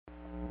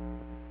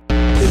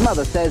His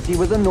mother says he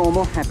was a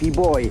normal, happy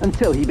boy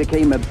until he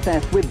became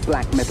obsessed with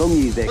black metal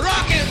music.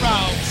 Rock and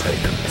roll!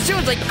 It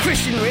sounds like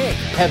Christian Rick.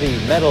 Heavy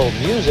metal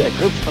music.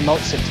 Groups promote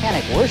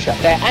satanic worship.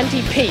 They're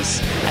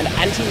anti-peace and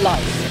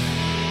anti-life.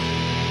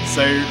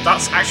 So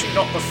that's actually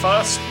not the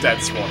first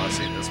dead swan I've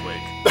seen this week.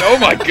 Oh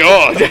my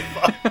god!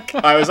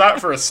 I was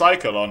out for a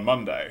cycle on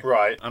Monday.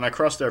 Right. And I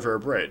crossed over a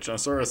bridge and I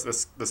saw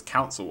this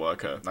council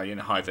worker. Now, you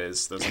know how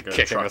there's like a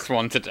Kicking truck. a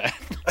swan to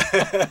death.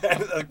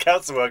 The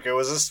council worker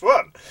was a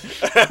swan.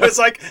 I was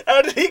like,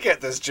 how did he get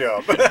this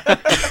job?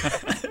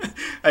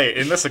 Hey,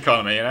 in this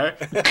economy, you know?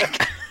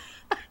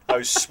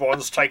 Those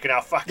swans taking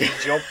our fucking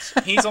jobs.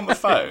 He's on the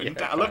phone.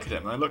 I look at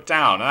him and I look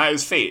down and at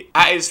his feet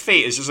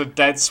is just a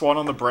dead swan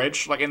on the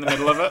bridge, like in the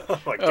middle of it. Oh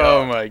my god.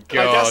 Oh my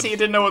god. I guess he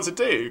didn't know what to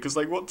do, because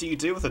like, what do you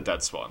do with a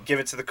dead swan? Give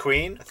it to the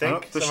Queen, I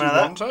think. Does she something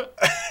like want it?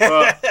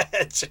 But,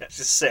 that. Just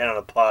sitting on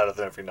a pile of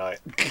them every night.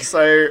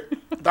 so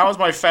that was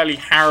my fairly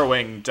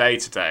harrowing day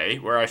today,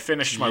 where I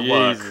finished my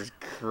work Jesus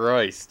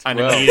Christ. and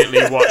Well,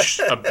 immediately watched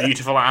a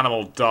beautiful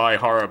animal die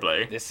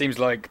horribly. this seems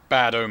like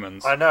bad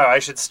omens. I know, I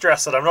should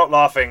stress that I'm not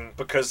laughing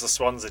because the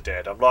swans are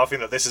dead. I'm laughing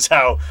that this is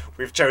how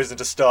we've chosen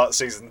to start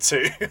season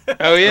 2.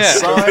 Oh yeah.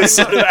 This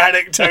sort of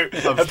anecdote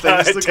Of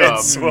about a things to dead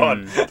come.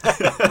 swan.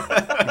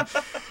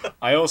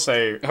 I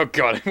also... Oh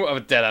god, what other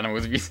dead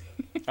animals have you seen?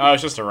 Oh,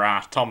 it's just a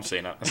rat. Tom's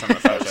seen it. I sent him a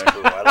photo.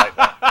 Ooh, I like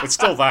that. It's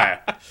still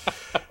there.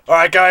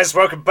 Alright guys,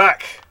 welcome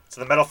back to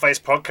the Metal Face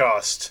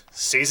Podcast,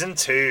 Season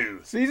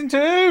 2. Season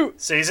 2!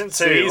 Season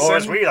 2, or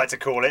as we like to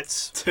call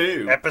it,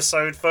 2.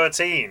 Episode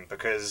 13,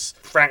 because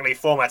frankly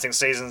formatting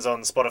seasons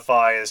on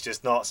Spotify is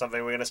just not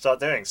something we're going to start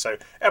doing. So,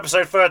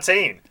 Episode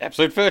 13.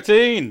 Episode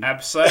 13!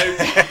 Episode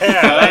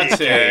Yeah, 30.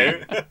 there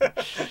you go.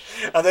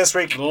 And this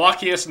week, The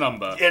luckiest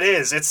number. it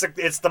is.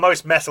 It's the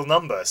most metal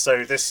number,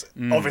 so this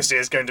obviously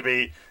is going to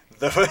be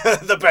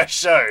the best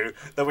show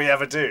that we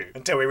ever do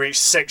until we reach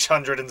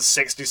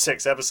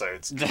 666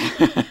 episodes.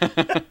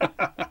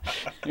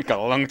 You've got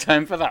a long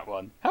time for that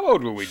one. How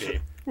old will we be?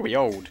 We'll be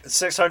old.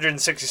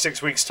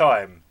 666 weeks'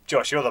 time.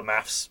 Josh, you're the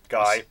maths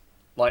guy.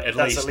 Like,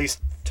 That's at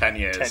least 10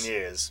 years. 10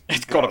 years.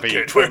 It's gotta be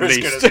Good. at We're as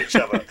least. good as each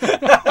other.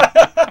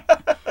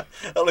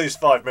 At least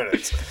 5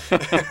 minutes.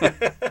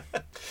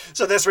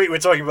 So this week we're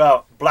talking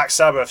about Black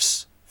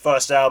Sabbath's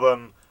first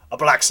album, A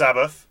Black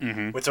Sabbath.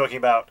 Mm-hmm. We're talking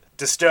about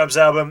Disturbed's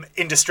album,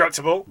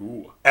 Indestructible.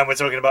 Ooh. And we're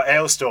talking about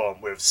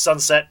Alestorm with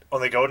Sunset on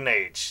the Golden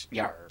Age.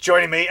 Yarr.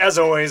 Joining me, as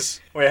always,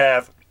 we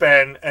have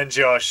Ben and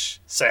Josh.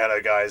 Say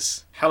hello,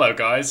 guys. Hello,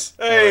 guys.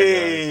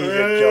 Hey, you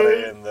Hello, got guys.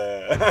 it in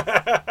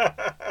there.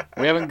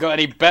 We haven't got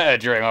any better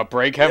during our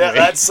break, have Yeah, we?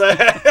 that's...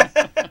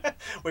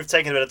 we've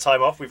taken a bit of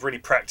time off. We've really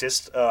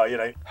practiced,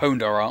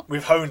 Honed our art.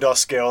 We've honed our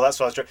skill. That's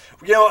what I was trying.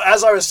 You know,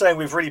 as I was saying,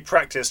 we've really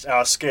practiced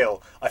our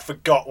skill. I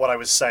forgot what I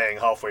was saying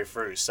halfway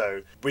through,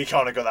 so we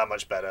can't have got that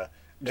much better.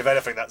 If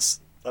anything, that's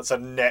a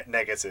net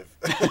negative.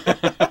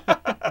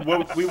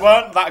 Well, we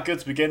weren't that good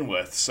to begin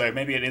with, so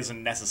maybe it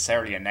isn't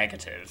necessarily a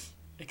negative.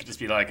 It could just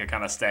be like a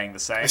kind of staying the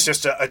same. It's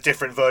just a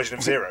different version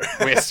of zero.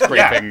 We're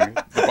scraping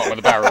the bottom of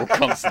the barrel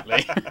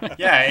constantly.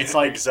 Yeah, it's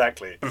like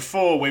Exactly.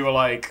 before we were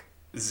like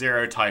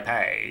 0 type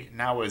A,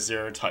 now we're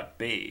 0 type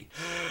B.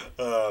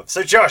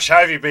 So, Josh, how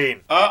have you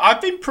been?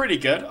 I've been pretty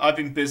good. I've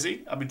been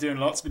busy. I've been doing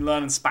lots. Been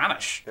learning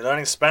Spanish. You're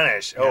learning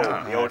Spanish. Oh,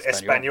 Yeah, the old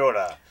Espanol.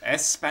 Española.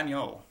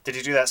 Espanol. Did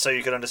you do that so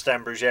you could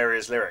understand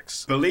Brugeria's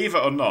lyrics? Believe it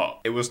or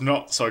not, it was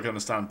not so I could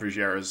understand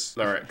Bruguera's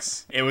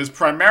lyrics. It was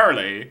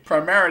primarily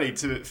for my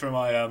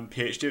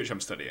PhD, which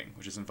I'm studying,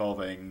 which is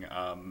involving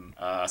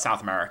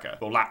South America,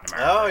 or Latin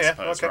America, Oh, I yeah.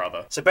 suppose, Okay.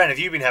 rather. So, Ben, have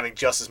you been having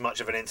just as much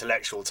of an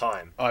intellectual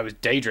time? I was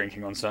day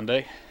drinking on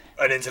Sunday.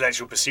 An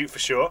intellectual pursuit for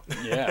sure.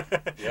 Yeah.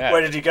 Yeah. Where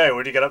did you go?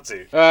 What did you get up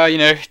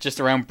to? Just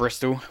around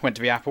Bristol. Went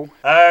to the Apple.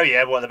 Oh,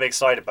 yeah, what, the big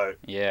cider boat?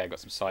 Yeah, got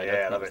some cider. Yeah,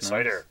 I That love was it. nice.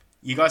 Cider.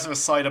 You guys have a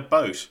cider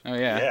boat. Oh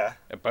yeah. Yeah.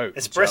 A boat.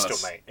 It's I'm Bristol,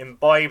 jealous. mate.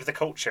 Imbibe the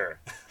culture.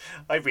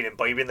 I've been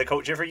imbibing the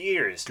culture for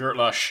years.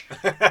 Gurtlush.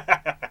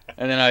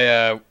 And then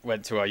I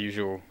went to our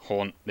usual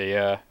haunt,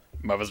 the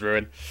Mother's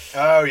Ruin.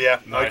 Oh, yeah.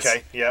 Nice.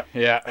 Okay, yeah.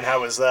 Yeah. And how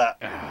was that?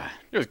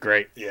 It was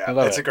great. Yeah, I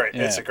love it's it. a great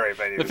Yeah.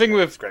 venue. The thing It's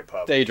with a great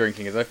pub. day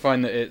drinking is I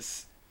find that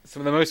it's some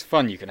of the most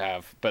fun you can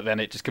have, but then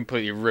it just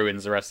completely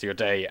ruins the rest of your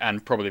day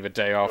and probably the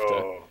day after.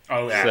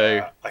 Oh, yeah.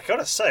 So I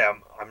gotta say,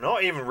 I'm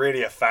not even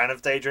really a fan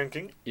of day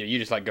drinking. you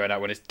just like going out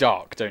when it's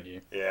dark, don't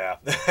you? Yeah,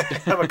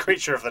 I'm a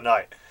creature of the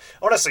night.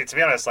 Honestly, to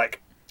be honest,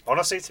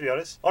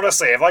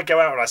 if I go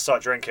out and I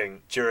start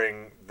drinking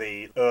during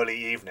the early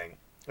evening,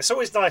 it's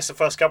always nice the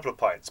first couple of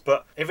pints,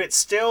 but if it's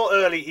still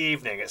early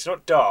evening, it's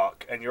not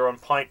dark, and you're on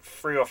pint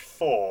 3 or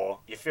 4,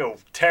 you feel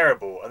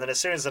terrible. And then as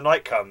soon as the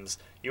night comes,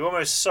 you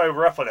almost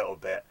sober up a little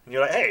bit, and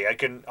you're like, hey, I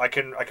can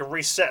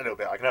reset a little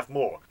bit. I can have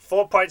more.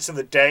 4 pints in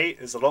the day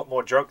is a lot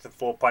more drunk than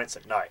 4 pints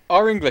at night.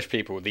 Are English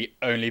people the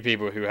only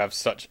people who have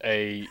such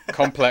a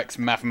complex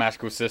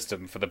mathematical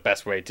system for the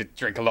best way to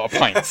drink a lot of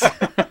pints?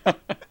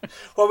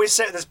 Well, we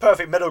sit in this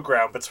perfect middle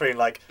ground between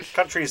like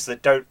countries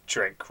that don't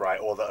drink, right,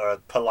 or that are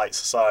polite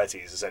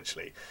societies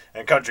essentially,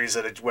 and countries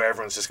that are where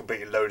everyone's just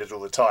completely loaded all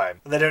the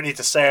time and they don't need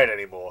to say it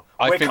anymore.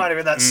 I We're think- kind of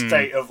in that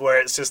state of where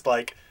it's just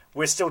like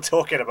we're still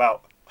talking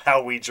about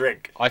how we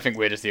drink. I think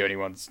we're just the only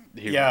ones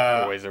who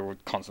Yeah. always are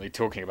constantly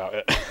talking about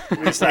it.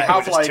 We're just,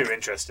 we're just too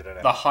interested in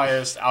it. the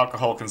highest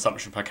alcohol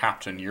consumption per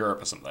capita in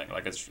Europe or something.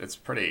 Like it's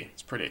pretty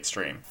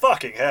extreme.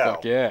 Fucking hell.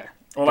 Fuck yeah.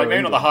 Or like Go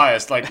maybe not the England.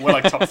 highest. Like we're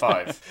like top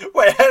 5.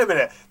 Wait, hang on a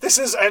minute. This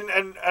is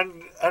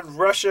and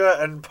Russia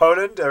and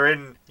Poland are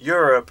in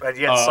Europe, and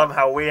yet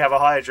somehow we have a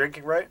higher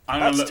drinking rate. I'm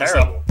gonna That's look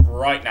terrible. this up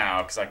right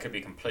now because I could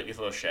be completely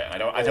full of shit. I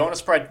don't want to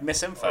spread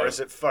misinfo. Or is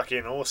it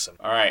fucking awesome?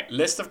 All right,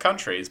 list of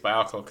countries by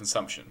alcohol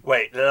consumption.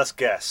 Wait, let us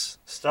guess.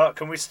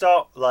 Can we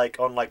start like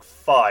on like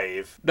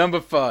 5? Number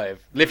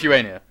 5,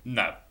 Lithuania.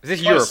 No. Is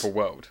this Close. Europe or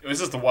world?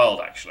 This is the world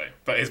actually,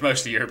 but it's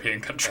mostly European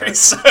countries.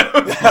 So.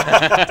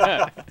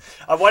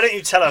 Why don't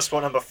you tell us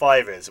what number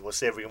 5 is, and we'll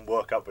see if we can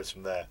work upwards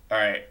from there. All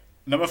right,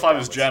 number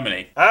 5 is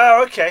Germany.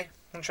 Oh, okay.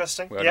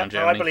 Interesting. Well Yeah, done, no,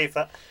 I Germany. believe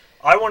that.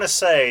 I want to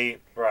say,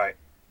 right,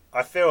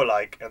 I feel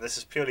like, and this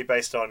is purely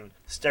based on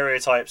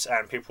stereotypes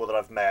and people that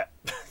I've met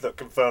that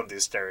confirm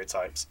these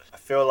stereotypes, I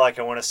feel like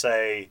I want to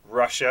say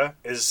Russia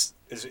is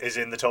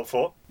in the top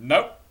 4.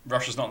 Nope,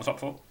 Russia's not in the top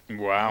 4.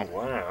 Wow.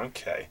 Wow,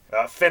 okay.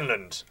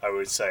 Finland, I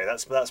would say.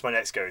 That's my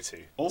next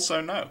go-to. Also,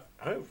 no.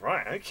 Oh,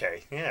 right,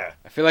 okay, yeah.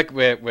 I feel like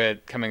we're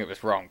coming at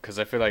this wrong because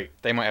I feel like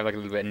they might have like a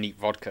little bit of neat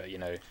vodka,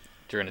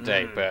 during the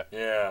day, but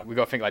Yeah. we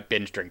got to think like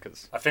binge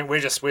drinkers. I think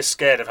we're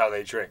scared of how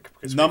they drink.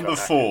 Because we Number can't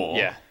hack it. 4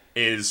 Yeah.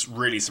 is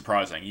really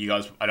surprising. You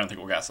guys, I don't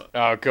think will guess it.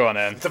 Oh, go on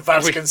then. The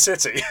Vatican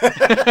City.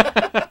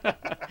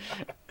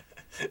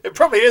 It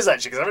probably is,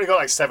 actually, because I've only got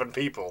like 7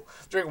 people.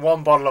 Drink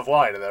 1 bottle of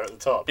wine and they're at the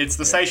top. It's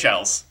the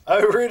Seychelles.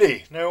 Oh,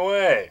 really? No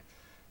way.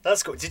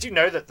 That's cool. Did you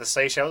know that the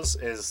Seychelles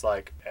is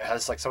like it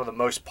has like some of the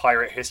most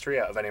pirate history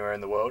out of anywhere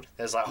in the world?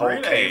 There's like whole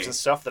Really? caves and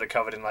stuff that are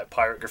covered in like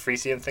pirate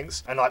graffiti and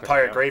things, and like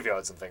pirate hell.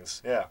 graveyards and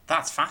things. Yeah.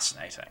 That's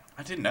fascinating.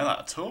 I didn't know that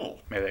at all.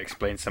 Maybe that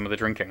explains some of the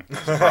drinking.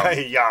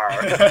 Yar.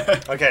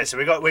 Okay, so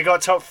we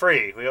got top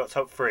 3. We got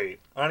top 3.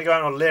 I'm gonna go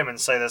out on a limb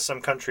and say there's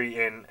some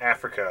country in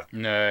Africa.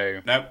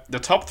 No. No, the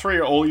top 3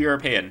 are all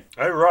European.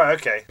 Oh right,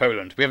 okay.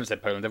 Poland. We haven't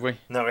said Poland, have we?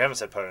 No, we haven't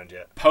said Poland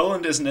yet.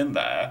 Poland isn't in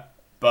there,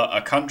 but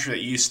a country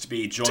that used to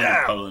be joined with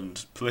Damn.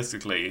 Poland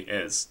politically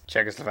is.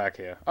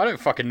 Czechoslovakia. I don't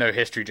fucking know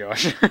history,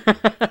 Josh.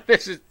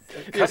 this is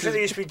Country that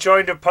used to be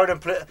joined with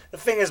Poland. The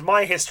thing is,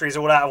 my history is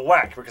all out of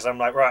whack because I'm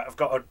like, right, I've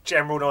got a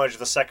general knowledge of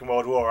the Second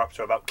World War up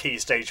to about key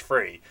stage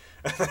 3.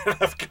 And then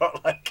I've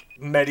got like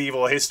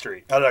medieval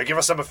history. I don't know, give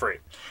us number 3.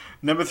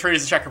 Number 3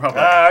 is the Czech Republic.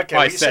 Okay, I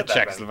well, you said that,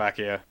 Ben.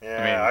 Czechoslovakia.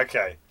 Yeah,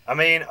 okay. I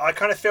mean, I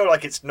kind of feel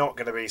like it's not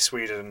going to be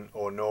Sweden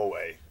or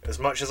Norway. As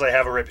much as they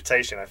have a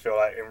reputation, I feel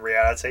like in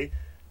reality,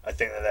 I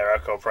think that their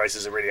alcohol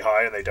prices are really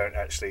high and they don't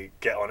actually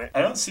get on it.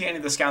 I don't see any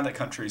of the Scandic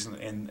countries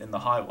in the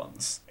high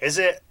ones. Is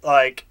it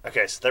like,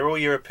 okay, so they're all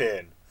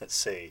European. Let's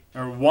see.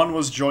 One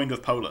was joined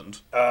with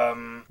Poland.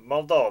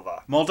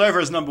 Moldova.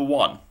 Moldova is number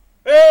 1.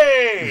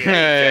 Hey!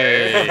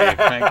 Hey,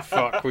 thank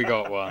fuck we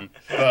got one.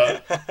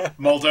 But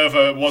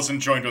Moldova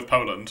wasn't joined with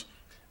Poland.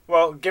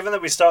 Well, given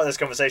that we started this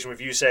conversation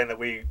with you saying that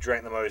we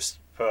drank the most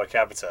per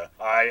capita,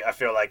 I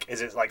feel like,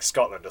 is it like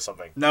Scotland or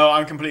something? No,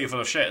 I'm completely full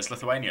of shit. It's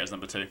Lithuania is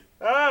number 2.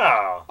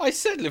 Ah! I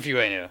said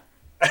Lithuania.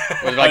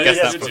 Well, I guess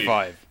yeah, that's did for you?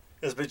 5.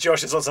 Yes, but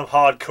Josh is on some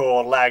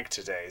hardcore lag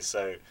today,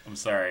 so... I'm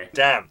sorry.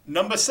 Damn.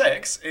 Number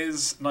 6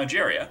 is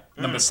Nigeria.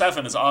 Number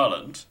 7 is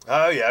Ireland.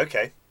 Oh, yeah,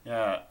 okay.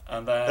 Yeah,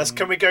 and then...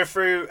 Can we go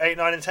through 8,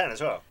 9, and 10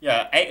 as well?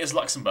 Yeah, 8 is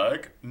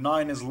Luxembourg,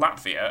 9 is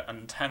Latvia,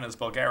 and 10 is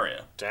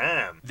Bulgaria.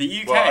 Damn.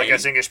 The UK... Well, I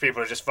guess English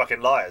people are just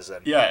fucking liars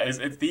then. Yeah,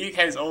 the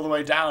UK is all the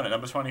way down at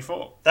number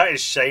 24. That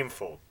is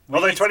shameful.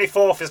 Although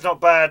 24th is not a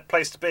bad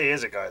place to be,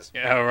 is it, guys?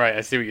 Yeah, all right,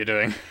 I see what you're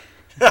doing.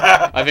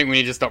 I think we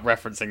need to stop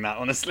referencing that,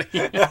 honestly.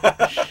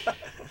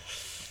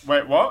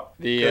 Wait, what?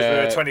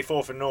 Because we were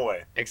 24th in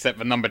Norway. Except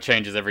the number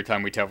changes every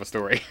time we tell the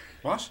story.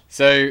 What?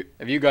 So,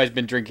 have you guys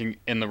been drinking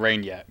in the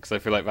rain yet? Because I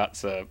feel like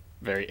that's a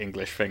very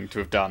English thing to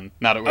have done.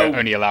 Now that we're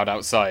only allowed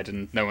outside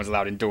and no one's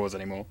allowed indoors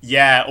anymore.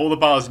 Yeah, all the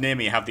bars near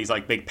me have these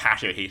like big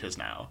patio heaters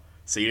now.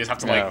 So you just have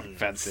to like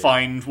fancy.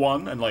 find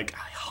one and like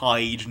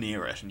hide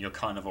near it, and you're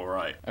kind of all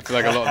right. I feel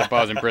like a lot of the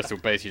bars in Bristol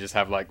basically just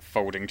have like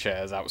folding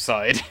chairs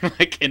outside,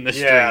 like in the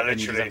street, Yeah, and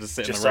you just literally. have to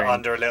sit Just in the rain.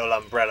 under a little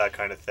umbrella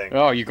kind of thing.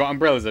 Oh, you got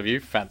umbrellas, have you?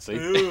 Fancy.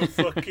 Ooh,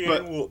 fucking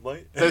But- what,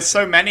 mate? There's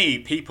so many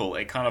people,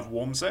 it kind of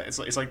warms it.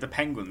 It's like the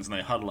penguins and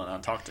they huddle in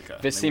Antarctica.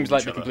 This and they seems warm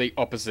like each the other. complete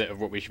opposite of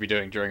what we should be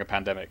doing during a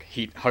pandemic.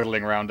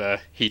 Huddling around a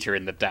heater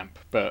in the damp.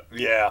 But,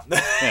 Yeah. you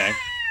know,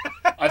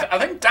 I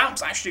think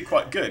damp's actually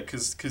quite good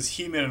because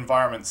humid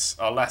environments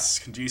are less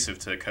conducive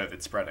to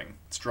COVID spreading.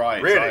 It's dry.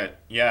 Really? Dry.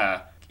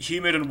 Yeah.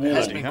 Humid and It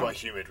has warm. been quite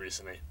humid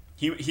recently.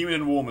 Humid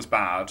and warm is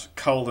bad.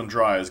 Cold and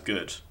dry is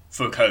good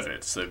for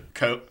COVID. So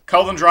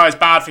cold and dry is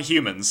bad for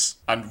humans,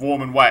 and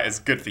warm and wet is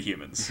good for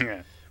humans.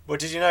 yeah. Well,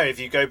 did you know,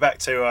 if you go back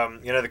to,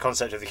 the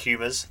concept of the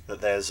humours,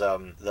 that there's,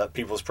 that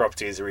people's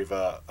properties are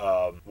either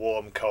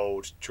warm,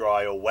 cold,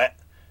 dry, or wet,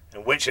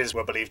 and witches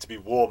were believed to be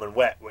warm and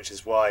wet, which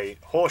is why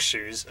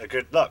horseshoes are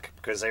good luck,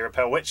 because they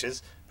repel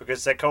witches,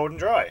 because they're cold and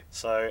dry.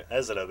 So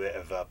there's a little bit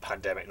of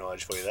pandemic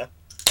knowledge for you there.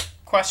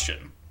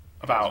 Question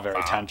about Very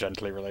that.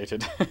 tangentially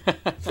related.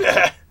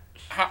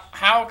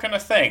 How can a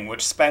thing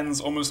which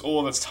spends almost all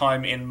of its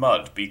time in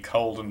mud be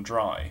cold and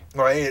dry?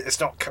 Well, it's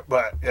not.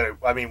 Well,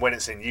 I mean, when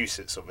it's in use,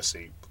 it's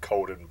obviously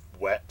cold and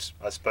wet,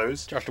 I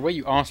suppose. Josh, the way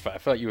you asked that, I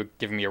felt like you were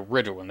giving me a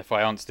riddle, and if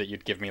I answered it,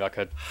 you'd give me like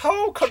a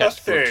How can a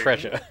chest full of thing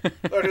treasure.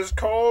 that is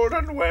cold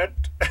and wet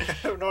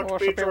not Or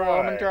be should be dry?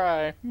 warm and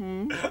dry.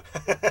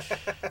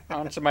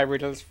 Answer my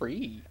riddles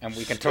free, and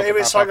we can talk Maybe about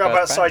it's hung our up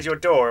first outside band. your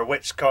door, a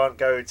witch can't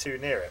go too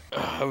near it.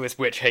 Oh, this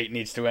witch hate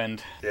needs to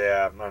end.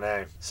 Yeah, I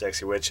know.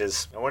 Sexy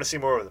witches. I want to see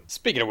more of them.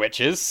 Speaking of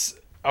witches,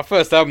 our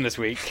first album this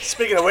week.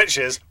 Speaking of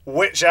witches,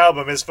 which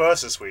album is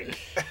first this week?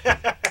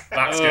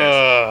 That's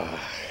good.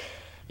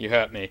 You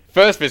hurt me.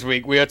 First this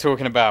week, we are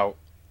talking about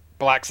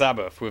Black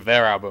Sabbath with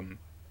their album,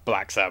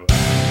 Black Sabbath.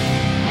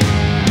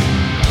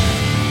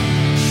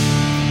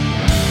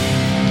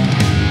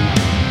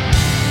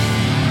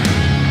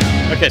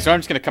 Okay, so I'm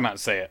just going to come out and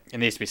say it. It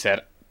needs to be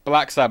said.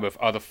 Black Sabbath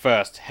are the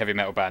first heavy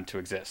metal band to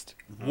exist.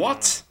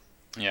 What?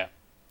 Yeah.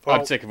 Well,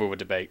 I'm sick of all the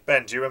debate.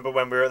 Ben, do you remember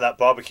when we were at that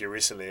barbecue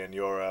recently and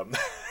your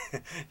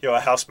your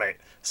housemate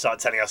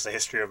started telling us the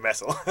history of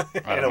metal I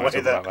in don't a know way what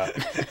to that... talk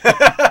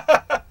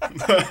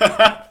about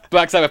that.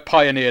 Black Sabbath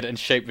pioneered and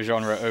shaped the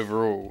genre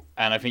overall,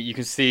 and I think you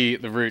can see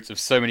the roots of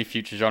so many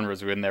future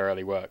genres within their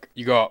early work.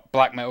 You got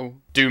black metal,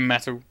 doom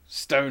metal,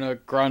 stoner,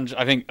 grunge.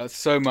 I think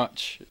so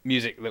much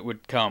music that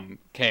would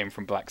came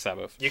from Black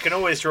Sabbath. You can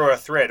always draw a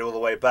thread all the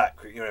way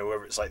back,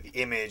 whether it's like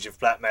the image of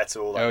black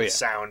metal, like the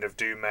sound of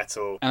doom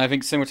metal. And I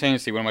think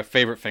simultaneously, one of my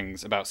favourite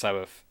things about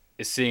Sabbath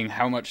is seeing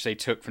how much they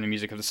took from the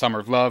music of the Summer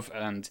of Love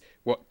and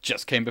what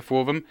just came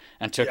before them,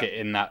 and took it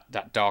in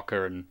that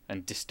darker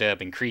and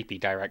disturbing, creepy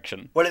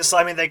direction. Well,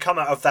 they come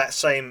out of that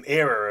same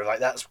era, like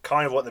that's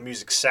kind of what the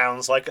music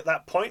sounds like at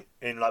that point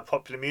in like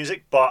popular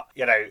music. But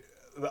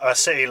a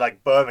city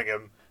like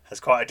Birmingham has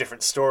quite a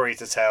different story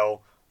to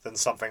tell than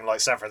something like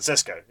San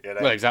Francisco.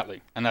 Well,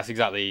 exactly, and that's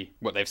exactly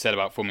what they've said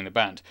about forming the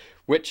band,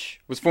 which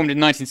was formed in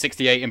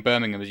 1968 in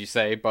Birmingham, as you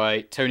say,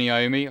 by Tony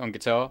Iommi on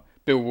guitar,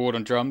 Bill Ward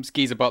on drums,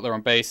 Geezer Butler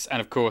on bass,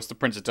 and of course the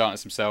Prince of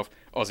Darkness himself,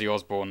 Ozzy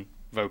Osbourne,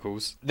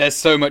 vocals. There's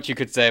so much you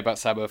could say about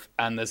Sabbath,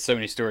 and there's so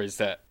many stories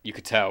that you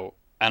could tell,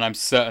 and I'm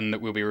certain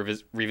that we'll be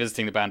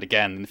revisiting the band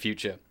again in the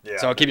future. Yeah,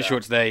 so I'll keep it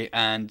short today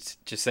and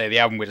just say the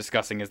album we're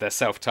discussing is their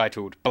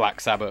self-titled Black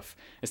Sabbath.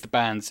 It's the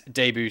band's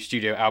debut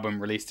studio album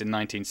released in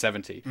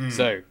 1970.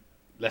 So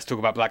let's talk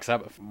about Black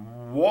Sabbath.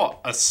 What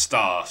a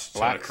start to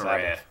a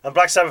career. Sabbath. And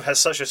Black Sabbath has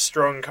such a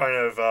strong kind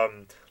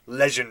of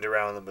legend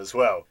around them as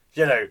well.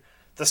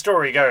 The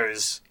story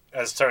goes,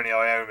 as Tony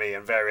Iommi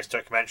and various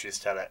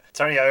documentaries tell it,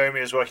 Tony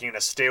Iommi was working in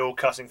a steel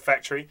cutting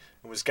factory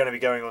and was going to be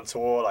going on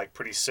tour like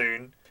pretty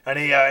soon. And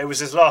it was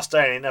his last day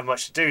and he didn't have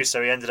much to do,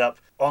 so he ended up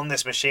on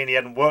this machine he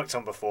hadn't worked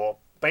on before,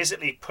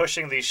 basically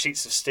pushing these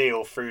sheets of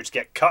steel through to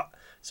get cut.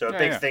 So a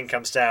big thing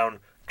comes down,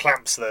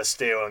 clamps the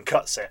steel and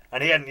cuts it.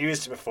 And he hadn't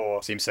used it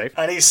before. Seems safe.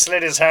 And he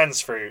slid his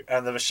hands through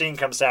and the machine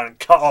comes down and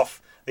cut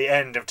off the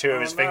end of two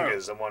of his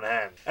fingers on one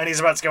hand. And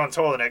he's about to go on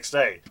tour the next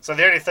day. So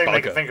the only thing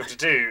they can think of to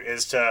do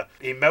is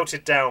he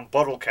melted down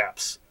bottle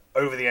caps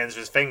over the ends of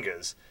his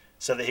fingers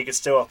so that he could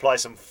still apply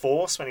some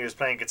force when he was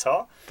playing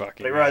guitar.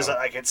 They realised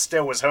that it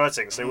still was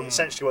hurting, so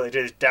essentially what they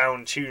did is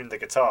down-tune the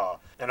guitar.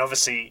 And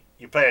obviously,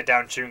 you play a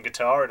down-tuned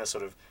guitar in a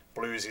sort of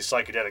bluesy,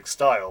 psychedelic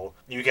style,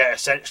 you get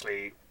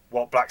essentially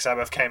what Black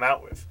Sabbath came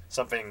out with.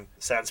 Something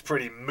that sounds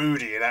pretty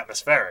moody and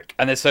atmospheric.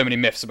 And there's so many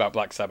myths about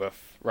Black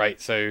Sabbath,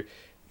 right? So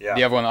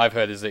the other one I've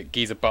heard is that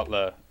Geezer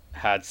Butler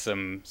had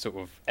some sort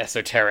of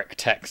esoteric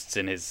texts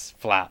in his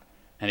flat,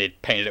 and he'd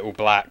painted it all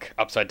black,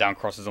 upside-down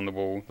crosses on the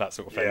wall, that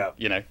sort of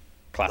thing.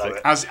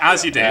 Classic.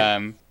 As you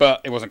do.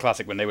 But it wasn't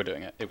classic when they were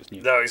doing it. It was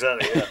new. No,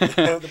 exactly,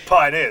 yeah. The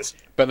pioneers.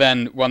 But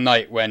then one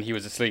night when he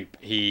was asleep,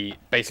 he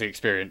basically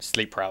experienced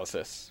sleep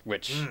paralysis,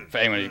 which for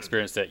anyone who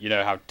experienced it, you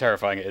know how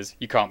terrifying it is.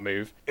 You can't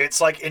move. It's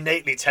like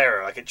innately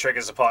terror. Like it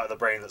triggers a part of the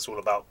brain that's all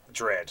about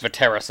dread. The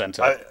terror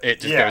center.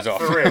 It just goes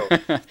off. For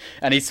real.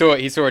 And he saw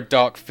a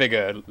dark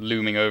figure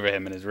looming over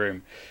him in his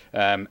room.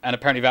 And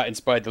apparently that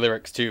inspired the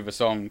lyrics to the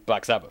song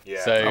Black Sabbath.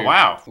 Yeah.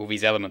 So all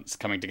these elements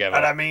coming together.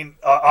 And I mean,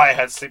 I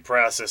had sleep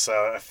paralysis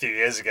a few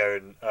years ago,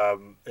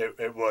 and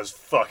it was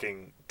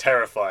fucking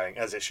terrifying,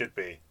 as it should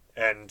be.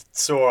 And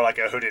saw like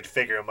a hooded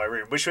figure in my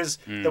room, which was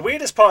the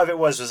weirdest part of it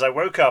was I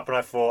woke up and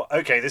I thought,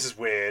 okay, this is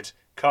weird,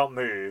 can't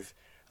move.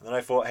 And then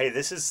I thought, hey,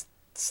 this is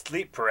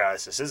sleep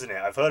paralysis, isn't it?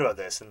 I've heard about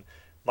this. And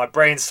my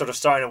brain's sort of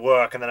starting to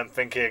work, and then I'm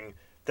thinking,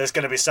 there's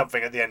going to be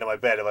something at the end of my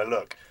bed if I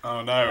look.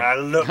 Oh no. And I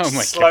looked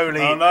slowly,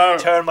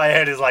 turned my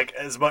head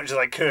as much as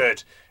I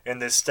could in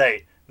this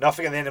state.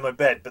 Nothing at the end of my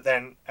bed, but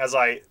then as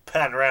I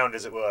pan around,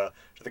 as it were,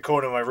 to the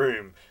corner of my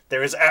room,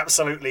 there is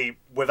absolutely,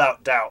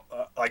 without doubt,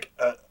 like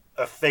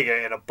a figure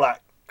in a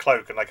black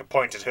cloak and like a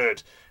pointed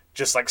hood,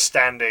 just like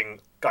standing,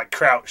 like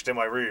crouched in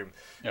my room.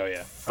 Oh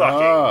yeah.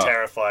 Fucking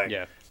terrifying.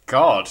 Yeah.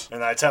 God.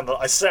 And I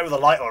slept with the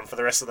light on for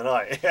the rest of the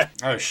night.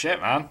 Oh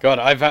shit, man. God,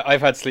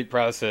 I've had sleep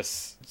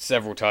paralysis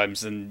several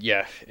times, and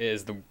yeah,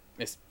 it's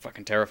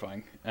fucking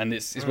terrifying. And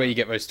it's where you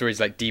get those stories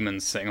like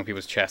demons sitting on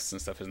people's chests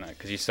and stuff, isn't it?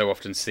 Because you so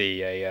often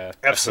see a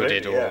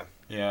hooded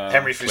Yeah.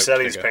 Henry Cloak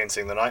Fuseli's figure.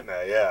 painting The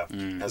Nightmare, yeah.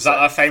 Is that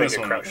that famous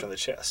figure one? crouched on the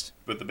chest?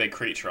 With the big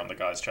creature on the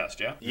guy's chest,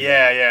 yeah?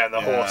 Yeah, and the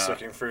Yeah. horse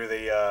looking through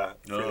the Ugh.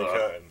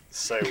 curtain.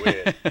 So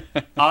weird.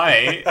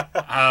 I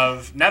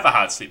have never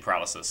had sleep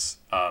paralysis,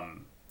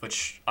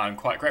 which I'm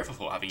quite grateful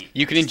for having.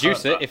 You can just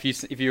induce heard it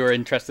that. if you were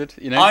interested.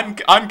 You know.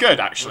 I'm good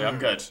actually. I'm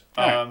good.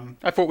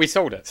 I thought we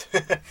sold it.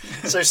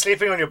 So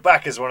sleeping on your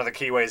back is one of the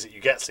key ways that you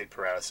get sleep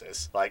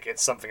paralysis. Like,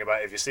 it's something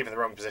about if you sleep in the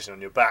wrong position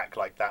on your back,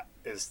 like, that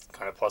is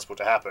kind of possible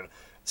to happen.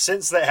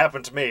 Since that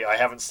happened to me, I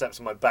haven't slept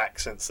on my back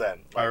since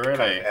then. Like, Oh, really?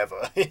 kind of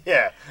ever.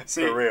 Yeah,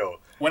 See, for real.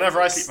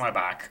 Whenever I sleep on my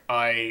back,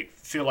 I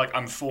feel like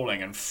I'm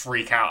falling and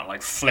freak out and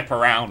like flip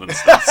around and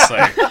stuff. So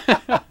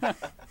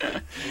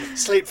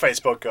Sleep Face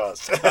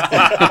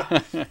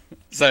podcast.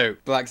 So,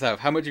 Black Sabbath.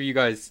 How much of you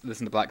guys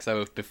listened to Black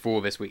Sabbath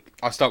before this week?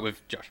 I'll start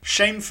with Josh.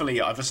 shamefully,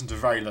 I've listened to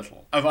very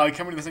little. If I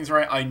come into the things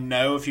right, I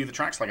know a few of the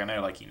tracks. Like I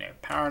know, like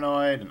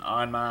Paranoid and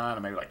Iron Man,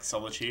 and maybe like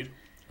Solitude.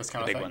 This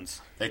kind The of big thing.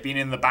 ones. They've been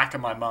in the back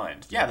of my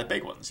mind. Yeah, the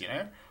big ones,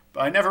 But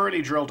I never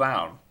really drilled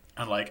down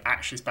and like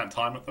actually spent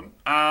time with them.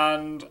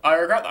 And I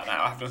regret that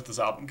now. I haven't listened to this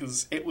album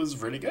because it was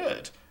really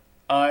good.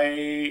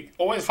 I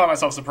always find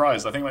myself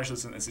surprised. I think I mentioned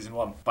this in season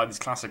 1 by these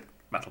classic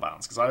metal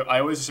bands because I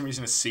always for some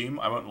reason assume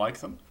I won't like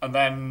them, and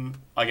then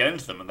I get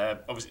into them and they're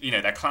obviously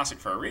they're classic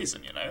for a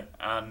reason,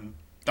 and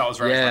that was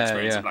very fun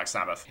experience in Black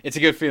Sabbath. It's a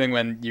good feeling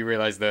when you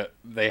realise that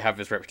they have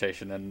this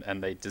reputation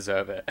and they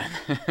deserve it.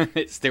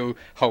 It still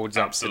holds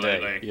up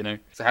today, Absolutely.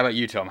 So how about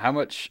you, Tom? How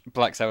much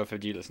Black Sabbath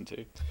have you listened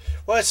to?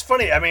 Well, it's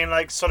funny. I mean,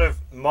 like, sort of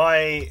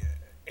my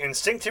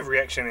instinctive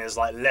reaction is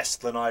like less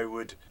than I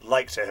would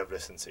like to have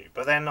listened to.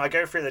 But then I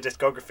go through the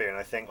discography and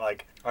I think,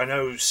 like, I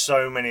know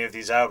so many of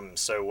these albums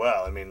so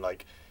well. I mean,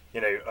 like,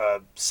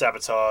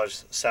 Sabotage,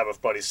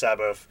 Sabbath, Bloody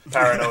Sabbath,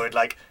 Paranoid.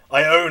 Like,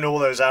 I own all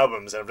those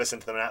albums and I've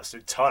listened to them an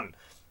absolute ton.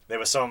 They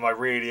were some of my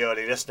really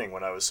early listening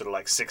when I was sort of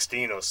like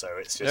 16 or so.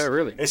 It's just,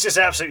 really? It's just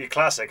absolutely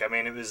classic. I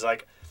mean, it was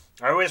like,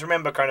 I always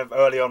remember kind of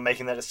early on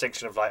making that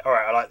distinction of like, all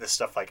right, I like this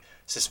stuff like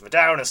System of a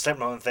Down and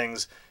Slipknot and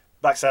things.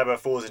 Black Sabbath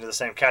falls into the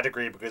same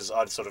category because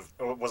I sort of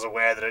was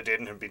aware that it did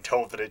and had been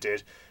told that it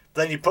did.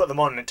 But then you put them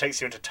on and it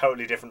takes you into a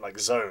totally different like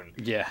zone.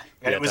 Yeah.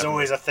 And it was definitely.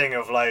 always a thing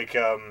of like,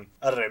 I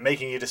don't know,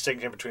 making a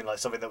distinction between like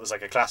something that was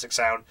like a classic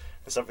sound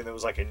and something that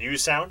was like a new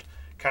sound.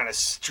 Kind of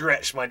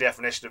stretched my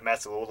definition of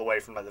metal all the way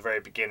from like the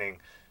very beginning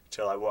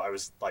to like what I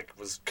was like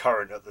was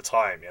current at the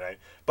time,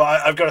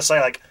 But I've got to say,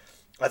 like,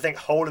 I think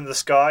 "Hole in the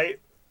Sky"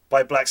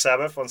 by Black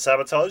Sabbath on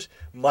Sabotage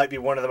might be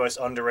one of the most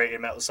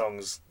underrated metal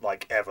songs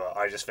like ever.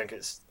 I just think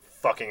it's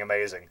fucking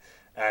amazing.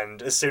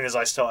 And as soon as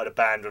I started a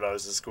band when I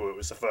was in school, it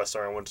was the first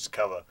song I wanted to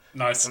cover.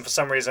 Nice. And for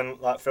some reason,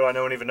 like, Phil,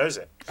 no one even knows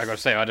it. I gotta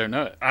say, I don't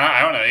know it.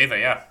 I don't know either.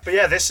 Yeah. But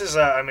yeah, this is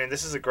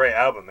a great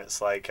album.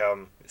 It's like it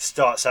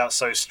starts out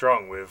so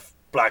strong with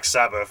Black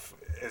Sabbath.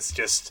 It's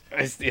just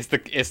It's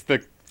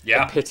the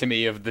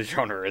epitome of the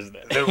genre, isn't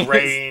it? the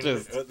rain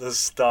It's just- at the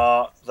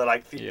start,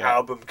 the Yeah.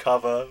 album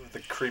cover, with the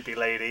creepy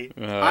lady.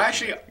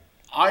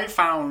 I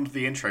found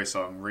the intro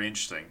song really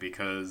interesting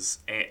because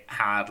it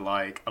had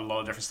like a lot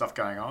of different stuff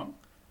going on.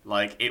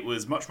 Like it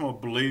was much more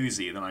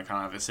bluesy than I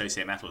kind of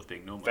associate metal with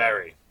being normal.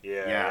 Very,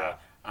 yeah.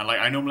 And like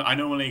I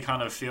normally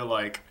kind of feel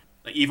like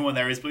even when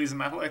there is blues in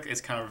metal, like,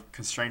 it's kind of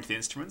constrained to the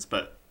instruments.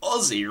 But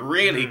Ozzy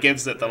really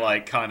gives it the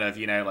like kind of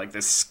like the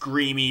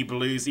screamy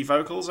bluesy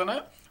vocals in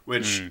it,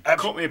 which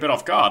caught me a bit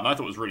off guard, and I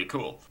thought was really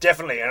cool.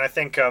 Definitely, and I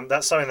think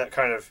that's something that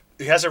kind of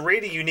he has a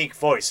really unique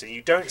voice, and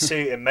you don't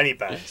see it in many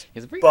bands. He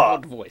has a very but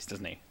odd voice,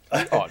 doesn't he?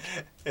 Very odd.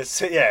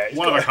 It's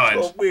One of a kind.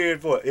 A weird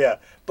voice, yeah.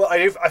 But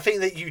I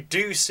think that you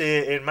do see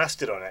it in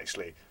Mastodon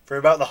actually. From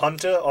about the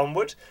Hunter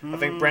onward, I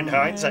think Brent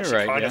Hines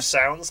actually kind of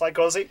sounds like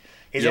Ozzy.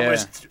 He's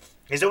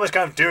almost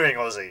kind of doing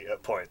Ozzy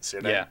at points,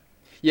 Yeah.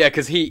 Yeah,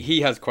 because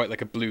he has quite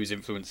like a blues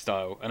influenced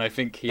style, and I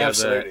think he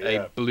has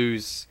a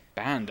blues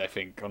band, I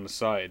think, on the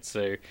side.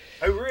 So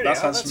oh really? That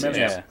sounds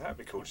familiar. Interesting. That'd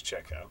be cool to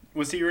check out.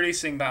 Was he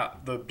releasing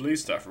the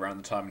blues stuff around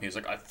the time when he was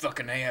like, I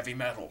fucking hate heavy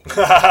metal?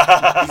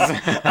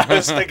 I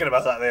was thinking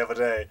about that the other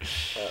day.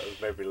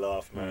 That made me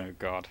laugh, man. oh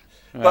god.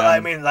 But I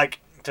mean, like,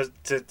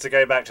 to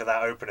go back to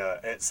that opener,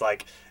 it's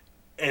like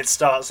it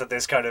starts at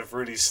this kind of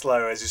really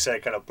slow, as you say,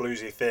 kind of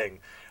bluesy thing,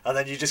 and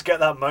then you just get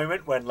that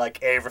moment when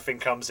like everything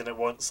comes in at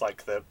once,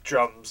 like the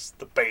drums,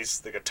 the bass,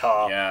 the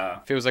guitar. Yeah.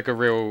 Feels like a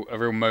real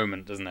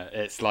moment, doesn't it?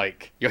 It's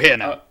like you're here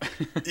now.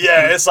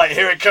 Yeah, it's like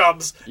here it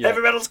comes, Yeah.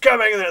 heavy metal's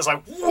coming, and then it's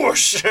like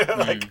whoosh,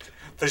 like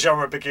the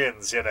genre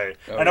begins, and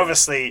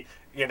obviously,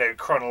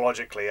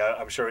 chronologically,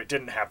 I'm sure it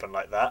didn't happen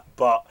like that,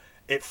 but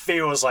it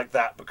feels like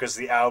that because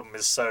the album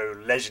is so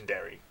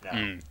legendary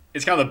now.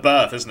 It's kind of the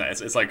birth, isn't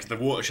it? It's like the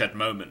watershed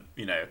moment,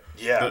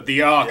 Yeah.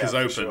 The arc Yeah, is for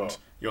opened, sure.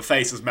 your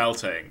face is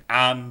melting,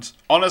 and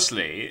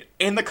honestly,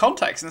 in the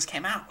context this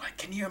came out, like,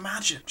 can you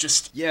imagine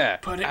just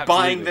buying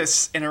absolutely.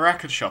 this in a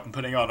record shop and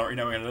putting it on, not really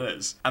knowing what it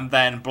is, and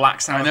then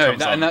Black Sabbath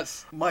comes on. and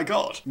that's my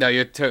God. No,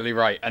 you're totally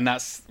right, and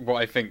that's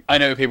what I think. I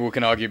know people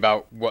can argue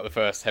about what the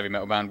first heavy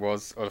metal band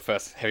was, or the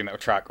first heavy metal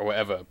track, or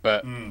whatever,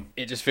 but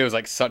it just feels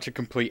like such a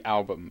complete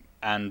album,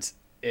 and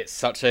it's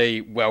such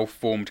a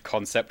well-formed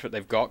concept that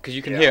they've got, because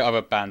you can hear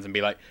other bands and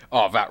be like,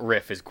 oh, that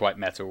riff is quite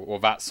metal, or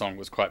that song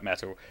was quite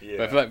metal.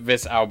 But I feel like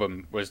this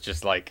album was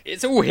just like,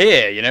 it's all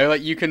here, you know?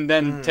 Like, you can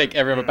then take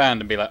every other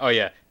band and be like, oh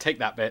yeah, take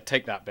that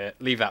bit,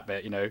 leave that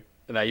bit, you know?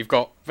 And now you've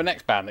got the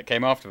next band that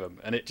came after them,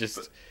 and it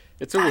just...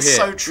 It's all That's here.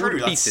 so true.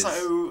 Pieces.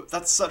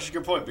 That's such a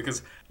good point,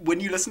 because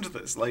when you listen to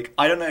this, like,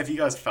 I don't know if you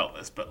guys felt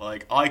this, but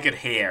like I could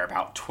hear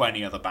about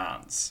 20 other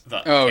bands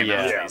that came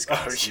out of these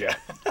guys.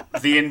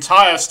 The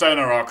entire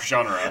stoner rock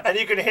genre. And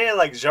you can hear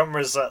like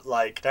genres that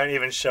like don't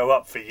even show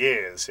up for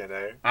years, you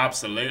know.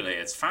 Absolutely,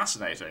 it's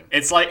fascinating.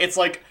 It's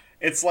like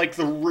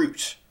the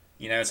root,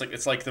 you know.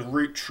 It's like the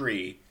root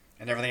tree.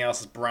 And everything else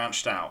is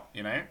branched out,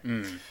 you know?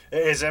 It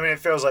is. I mean, it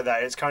feels like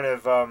that. It's kind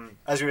of,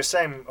 as we were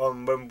saying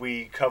when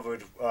we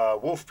covered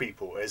Wolf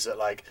People, is that,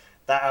 like,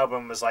 that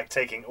album was, like,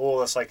 taking all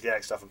the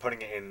psychedelic stuff and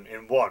putting it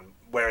in one.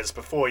 Whereas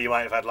before you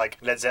might have had, like,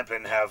 Led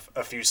Zeppelin have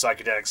a few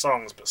psychedelic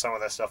songs, but some of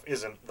their stuff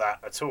isn't that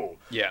at all.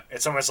 Yeah.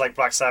 It's almost like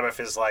Black Sabbath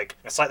is, like,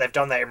 it's like they've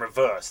done that in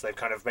reverse. They've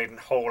kind of made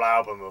a whole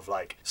album of,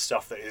 like,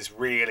 stuff that is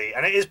really,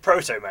 and it is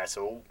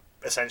proto-metal,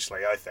 essentially,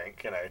 I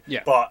think, you know.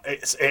 Yeah. But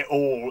it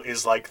all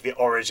is like the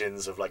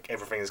origins of like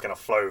everything is going to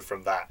flow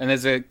from that. And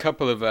there's a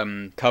couple of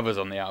covers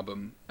on the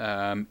album.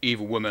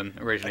 Evil Woman,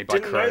 originally by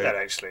Crow. I didn't know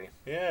that, actually.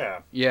 Yeah.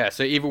 Yeah,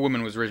 so Evil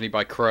Woman was originally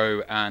by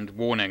Crow, and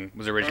Warning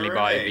was originally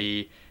by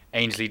the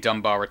Ainsley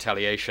Dunbar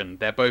Retaliation.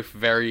 They're both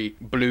very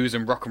blues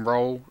and rock and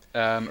roll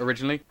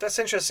originally. That's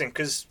interesting,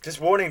 because this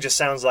Warning just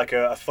sounds like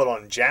a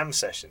full-on jam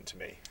session to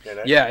me. You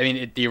know? Yeah, I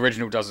mean, the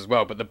original does as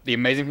well, but the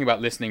amazing thing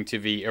about listening to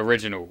the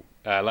original,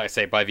 like I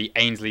say, by the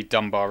Ainsley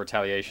Dunbar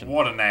Retaliation.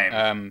 What a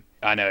name.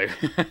 I know.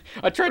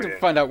 I tried to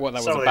find out what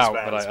that was about,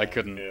 but I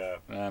couldn't.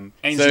 Yeah.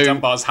 Ainsley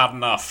Dunbar's had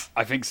enough.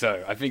 I think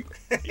so.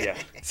 Yeah.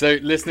 So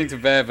listening to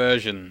their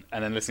version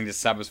and then listening to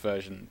Sabbath's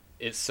version,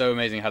 it's so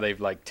amazing how they've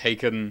like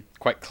taken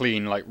quite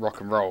clean like rock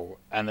and roll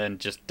and then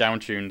just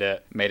downtuned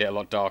it, made it a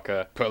lot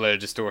darker, put a load of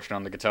distortion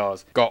on the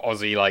guitars, got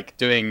Ozzy like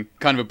doing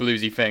kind of a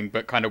bluesy thing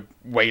but kind of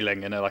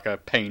wailing in a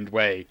pained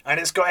way. And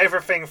it's got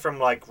everything from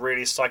like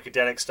really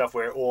psychedelic stuff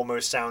where it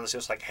almost sounds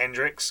just like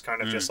Hendrix,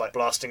 kind of just like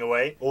blasting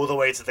away, all the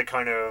way to the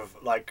kind of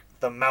like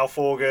the mouth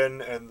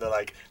organ and the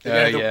like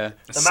the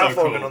mouth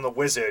organ on the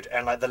Wizard,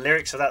 and like the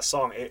lyrics of that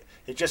song, it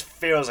just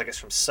feels like it's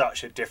from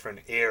such a different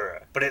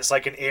era, but it's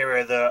like an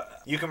era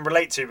that you can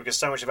relate to because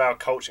so much of our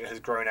culture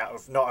has grown out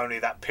of not only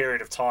that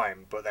period of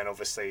time but then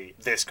obviously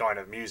this kind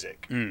of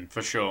music.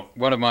 For sure.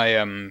 One of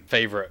my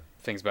favourite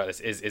things about this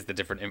is the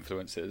different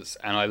influences,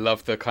 and I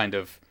love the kind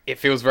of, it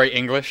feels very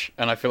English,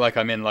 and I feel like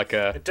I'm in like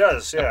a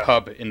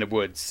pub in the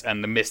woods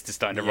and the mist is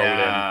starting to roll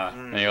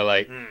in and you're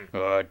like,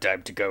 oh,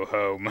 time to go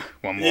home,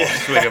 one more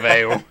swig of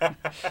ale.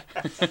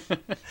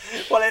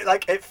 Well,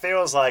 it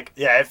feels like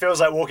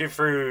walking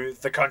through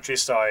the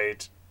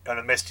countryside on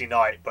a misty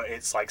night, but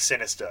it's like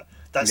sinister.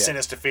 That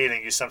sinister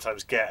feeling you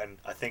sometimes get, and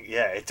I think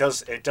it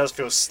does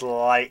feel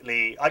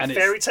slightly like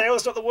fairy tale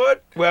is not the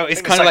word. Well,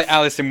 it's kind of like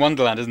Alice in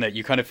Wonderland, isn't it?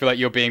 You kind of feel like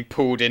you're being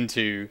pulled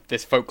into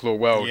this folklore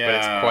world, but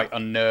it's quite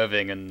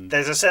unnerving, and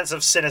there's a sense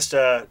of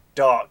sinister,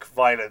 dark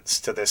violence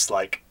to this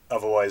like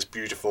otherwise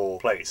beautiful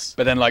place.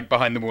 But then, like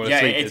behind the wall of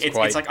sleep, it's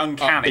quite it's like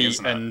uncanny,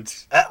 isn't it?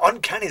 And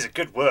uncanny is a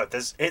good word.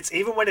 It's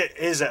even when it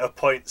is at a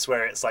point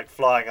where it's like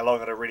flying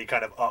along at a really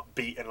kind of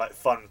upbeat and like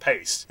fun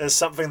pace. There's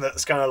something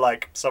that's kind of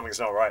like something's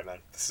not right, man.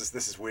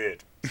 This is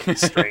weird. Something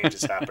strange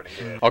is happening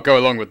here. I'll go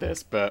along with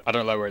this, but I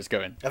don't know where it's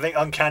going. I think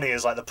uncanny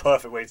is like the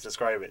perfect way to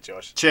describe it,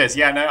 Josh. Cheers.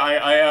 Yeah, no,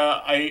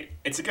 I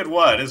it's a good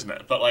word, isn't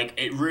it? But like,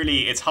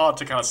 it's hard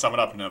to kind of sum it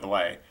up in another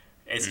way.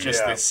 It's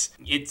just this.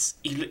 It's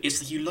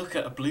you look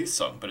at a blues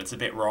song, but it's a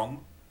bit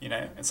wrong. You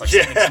know, it's like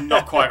it's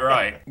not quite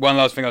right. One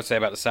last thing I'll say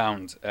about the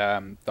sound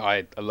that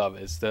I love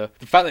is the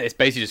fact that it's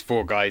basically just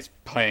four guys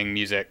playing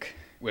music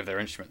with their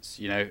instruments.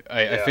 You know,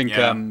 I think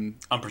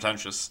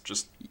unpretentious,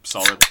 just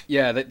solid.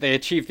 Yeah, they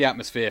achieve the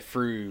atmosphere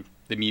through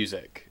the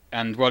music,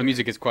 and while the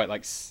music is quite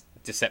like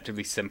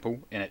deceptively simple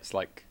in its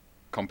like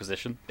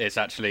composition, it's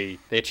actually,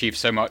 they achieve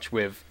so much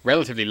with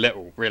relatively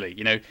little, really.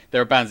 You know,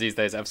 there are bands these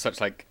days that have such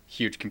like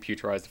huge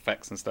computerized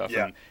effects and stuff,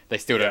 and they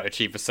still don't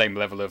achieve the same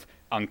level of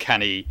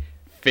uncanny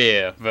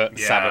fear that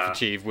Sabbath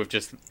achieved with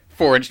just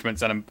four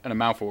instruments and a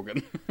mouth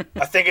organ.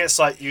 I think it's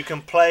like you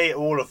can play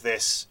all of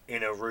this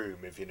in a room,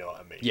 if you know what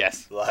I mean.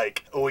 Yes.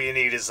 Like all you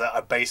need is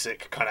a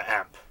basic kind of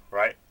amp,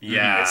 right?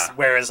 Yeah.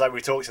 Whereas like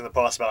we talked in the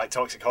past about like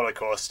Toxic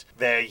Holocaust,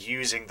 they're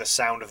using the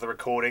sound of the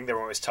recording. They're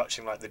always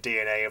touching like the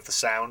DNA of the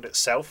sound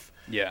itself.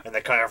 Yeah. And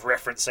they're kind of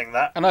referencing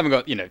that. And I haven't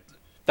got, you know,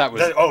 that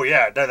was...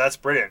 that's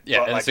brilliant. Yeah,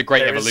 but, and like, it's a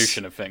great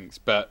evolution of things,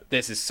 but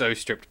this is so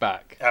stripped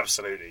back.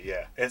 Absolutely,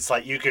 yeah. It's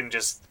like you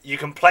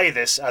can play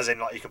this as in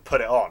like you can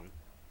put it on,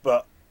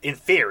 but in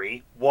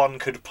theory, one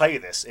could play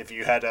this if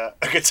you had a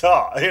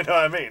guitar. You know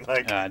what I mean?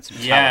 Like,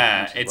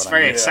 it's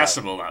very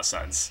accessible in that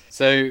sense.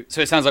 So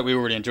it sounds like we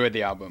already enjoyed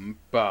the album,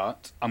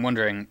 but I'm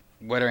wondering,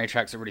 were there any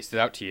tracks that really stood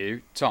out to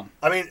you, Tom?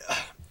 I mean,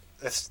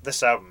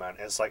 this album, man.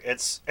 It's like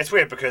it's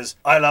weird because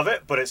I love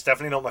it, but it's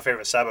definitely not my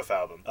favorite Sabbath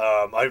album.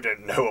 I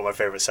don't know what my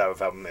favorite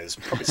Sabbath album is.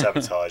 Probably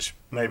Sabotage.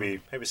 maybe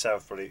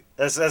Sabbath. Probably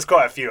there's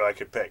quite a few I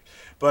could pick.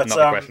 But Not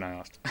the question I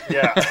asked.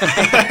 Yeah.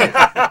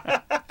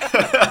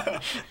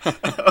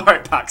 All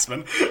right,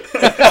 Paxman.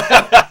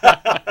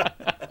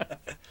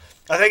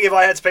 I think if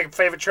I had to pick a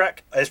favourite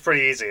track, it's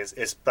pretty easy.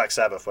 It's Black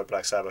Sabbath by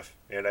Black Sabbath,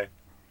 you know?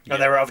 Yeah.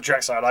 And there are other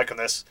tracks that I like on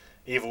this.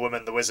 Evil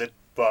Woman, The Wizard,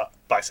 but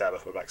Black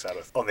Sabbath by Black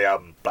Sabbath. On the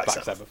album, Black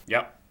Sabbath.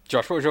 Yep.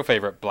 Josh, what was your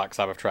favourite Black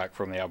Sabbath track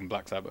from the album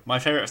Black Sabbath? My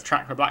favourite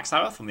track for Black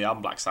Sabbath from the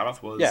album Black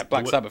Sabbath was... Yeah,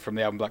 Black Sabbath from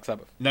the album Black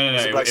Sabbath. No.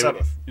 Was it Black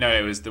Sabbath? No,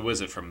 it was The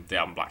Wizard from the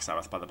album Black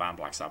Sabbath by the band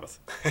Black Sabbath.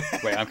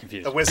 Wait, I'm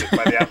confused. The Wizard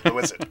by the album The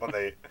Wizard. On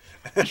the...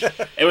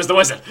 It was The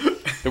Wizard.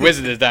 The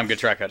Wizard is a damn good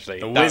track, actually.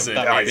 The Wizard.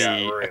 That might Oh, yeah,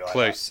 be I really a like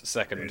close that.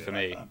 second Really for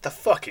like me. that. The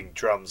fucking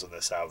drums on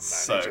this album, man.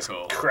 So it just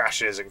cool.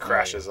 crashes and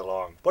crashes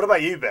along. What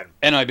about you, Ben?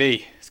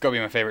 NIB, it's got to be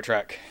my favourite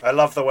track. I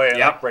love the way it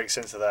Yep. like, breaks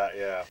into that,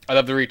 yeah. I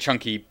love the really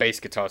chunky bass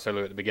guitar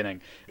solo at the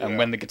beginning. And Yeah.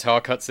 when the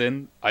guitar cuts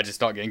in, I just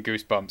start getting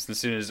goosebumps. And as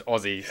soon as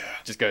Ozzy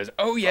just goes,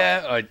 oh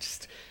yeah,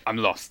 I'm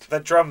lost. The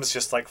drums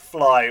just like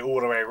fly all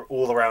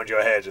around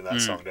your head in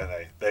that song, don't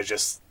they?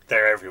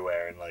 They're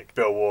everywhere, and like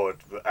Bill Ward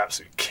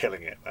absolutely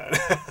killing it, man.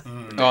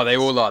 Oh, they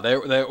all are.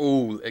 They're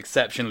all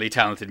exceptionally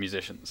talented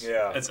musicians.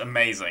 Yeah. It's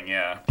amazing,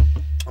 yeah.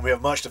 And we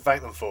have much to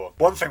thank them for.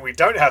 One thing we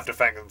don't have to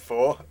thank them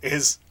for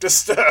is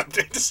Disturbed,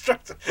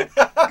 Indestructible.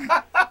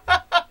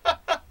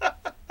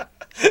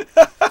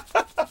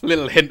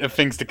 Little hint of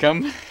things to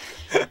come.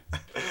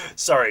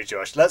 Sorry,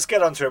 Josh. Let's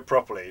get onto it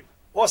properly.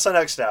 What's our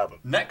next album?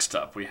 Next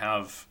up, we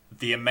have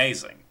the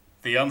amazing,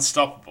 the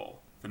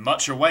unstoppable, the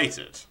much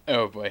awaited,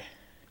 Oh boy.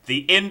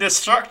 the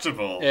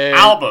Indestructible Yeah.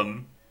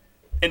 album,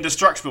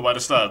 Indestructible by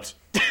Disturbed.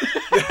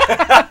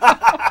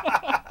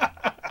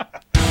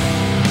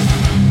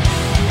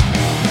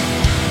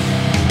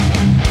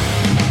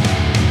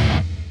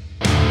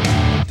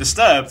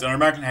 Disturbed, an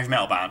American heavy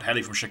metal band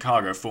hailing from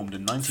Chicago, formed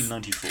in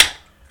 1994.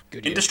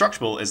 Good year.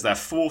 Indestructible is their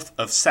fourth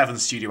of 7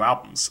 studio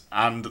albums,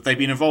 and they've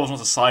been involved in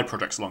lots of side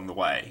projects along the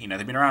way. You know,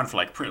 they've been around for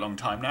like a pretty long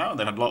time now, and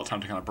they've had a lot of time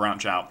to kind of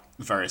branch out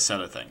various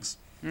solo things.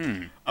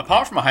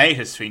 Apart from a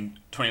hiatus between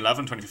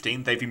 2011 and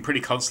 2015, they've been pretty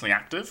constantly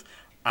active,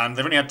 and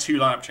they've only had 2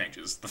 lineup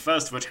changes, the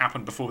first of which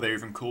happened before they were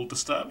even called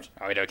Disturbed.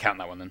 Oh, we don't count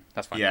that one then.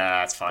 That's fine. Yeah,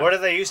 that's fine. What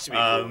did they used to be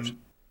called?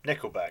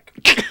 Nickelback.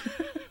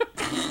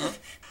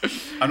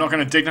 I'm not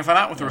going to dignify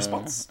that with a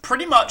response.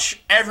 Pretty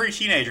much every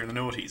teenager in the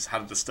noughties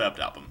had a Disturbed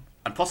album,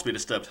 and possibly a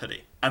Disturbed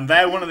hoodie. And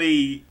they're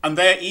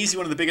easily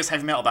one of the biggest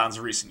heavy metal bands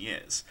of recent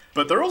years.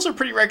 But they're also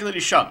pretty regularly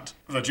shunned.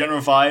 Their general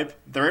vibe,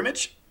 their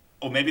image,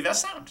 or maybe their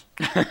sound.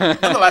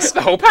 Nonetheless,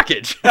 The whole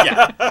package.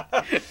 yeah.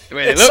 The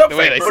way they It's look, the something,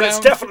 way they but sound. it's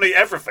definitely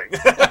everything.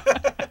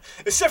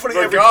 It's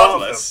definitely every part of them.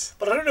 Regardless.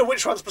 But I don't know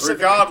which one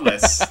specifically.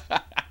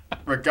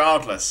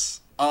 Regardless,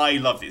 I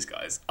love these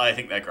guys. I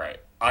think they're great.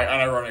 I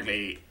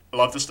unironically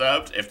love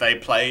Disturbed. If they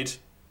played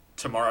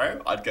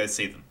tomorrow, I'd go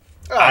see them.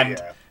 Oh,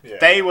 And yeah.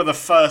 they were the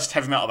first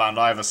heavy metal band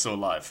I ever saw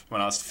live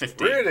when I was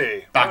 15.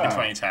 Really? Back in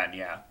Wow. 2010,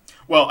 yeah.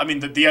 Well, I mean,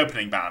 the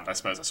opening band, I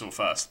suppose I saw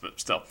first, but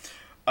still.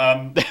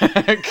 Due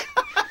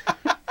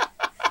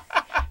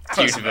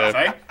Close to enough,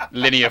 eh? the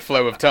linear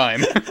flow of time.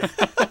 Due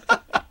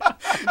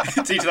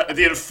to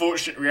the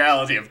unfortunate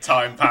reality of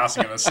time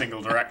passing in a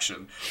single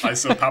direction, I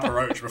saw Papa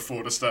Roach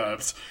before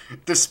Disturbed.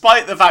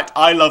 Despite the fact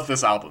I love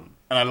this album,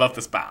 and I love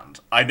this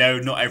band, I know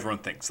not everyone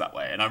thinks that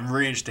way, and I'm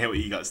really interested to hear what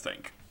you guys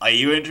think. Are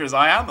you into as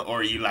I am, or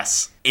are you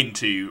less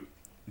into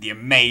the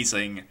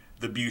amazing,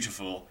 the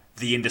beautiful,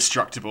 the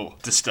indestructible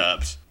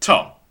Disturbed?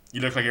 Tom, you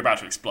look like you're about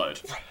to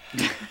explode.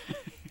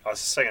 I was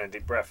just taking a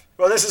deep breath.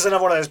 Well, this is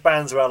another one of those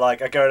bands where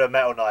like I go to a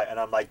metal night and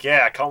I'm like,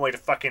 yeah, I can't wait to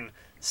fucking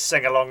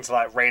sing along to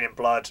like Rain in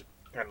Blood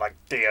and like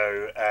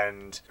Dio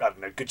and I don't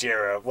know,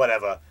 Gojira,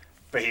 whatever,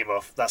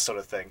 Behemoth, that sort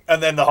of thing.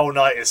 And then the whole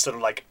night is sort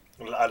of like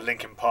a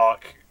Linkin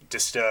Park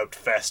Disturbed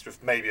fest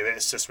with maybe a bit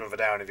of System of a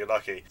Down if you're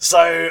lucky.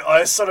 So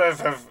I sort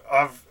of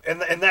I've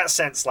in that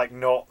sense like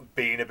not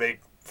been a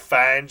big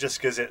fan just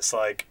because it's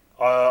like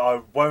I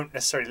won't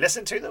necessarily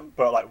listen to them,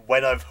 but like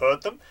when I've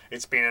heard them,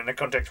 it's been in a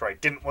context where I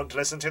didn't want to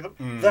listen to them.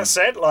 That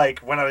said, like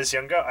when I was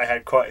younger, I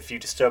had quite a few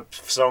Disturbed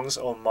songs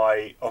on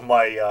my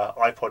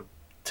iPod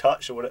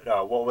Touch or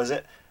what was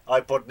it?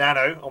 iPod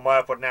Nano on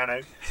my iPod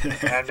Nano,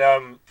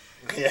 and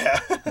yeah,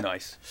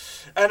 Nice.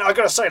 and I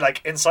gotta say, like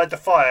Inside the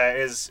Fire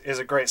is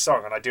a great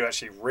song, and I do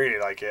actually really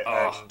like it,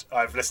 and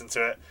I've listened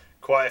to it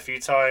quite a few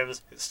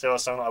times. It's still a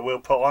song that I will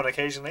put on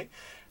occasionally.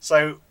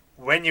 So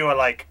when you were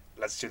like,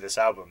 let's do this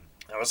album,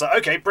 I was like,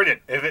 okay,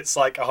 brilliant. If it's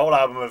like a whole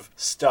album of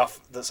stuff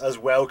that's as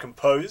well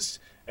composed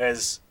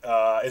as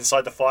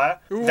Inside the Fire,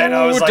 then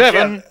I was Ooh, like,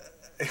 Devon.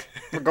 yeah.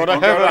 We're going to I'll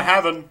go to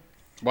heaven. heaven.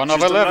 One of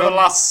Just another 11.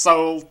 lost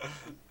soul,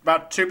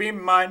 about to be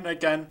mine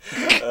again.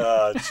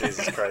 Oh,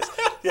 Jesus Christ.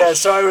 Yeah,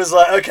 so I was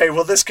like, okay,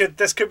 well, this could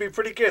be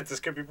pretty good. This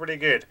could be pretty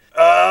good.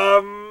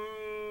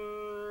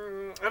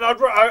 And And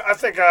I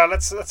think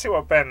let's see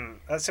what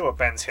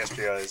Ben's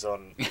history is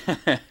on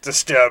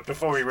Disturbed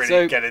before we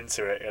really get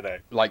into it. You know,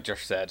 like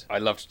Josh said, I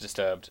loved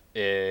Disturbed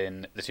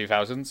in the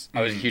 2000s.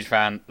 I was a huge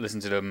fan.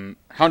 Listened to them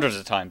hundreds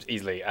of times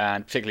easily,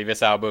 and particularly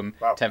this album,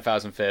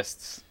 10,000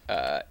 Fists,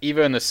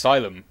 even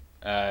Asylum.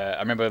 I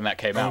remember when that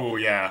came out. Oh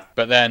yeah.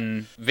 But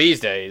then these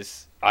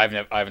days, I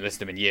haven't listened to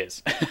them in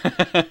years.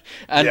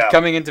 And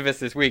coming into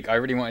this week, I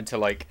really wanted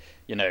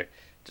to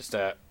just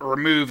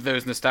remove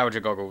those nostalgia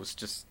goggles,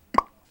 just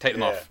take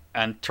them off,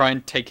 and try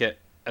and take it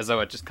as though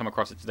I'd just come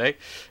across it today,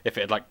 if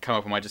it had come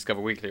up on my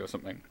Discover Weekly or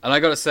something. And I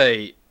gotta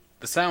say,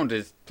 the sound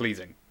is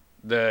pleasing.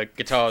 The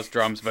guitars,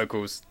 drums,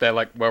 vocals, they're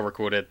well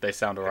recorded, they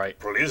sound alright.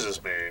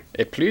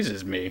 It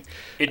pleases me.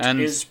 It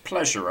is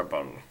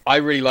pleasurable. I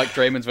really like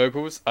Draymond's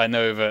vocals. I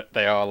know that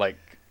they are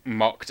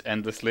mocked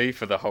endlessly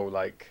for the whole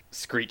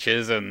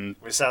screeches and...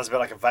 Which sounds a bit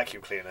like a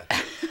vacuum cleaner.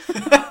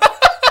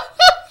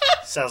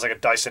 Sounds like a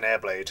Dyson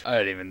Airblade. I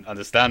don't even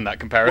understand that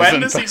comparison.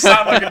 When does he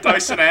sound like a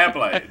Dyson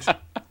Airblade?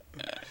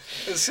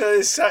 His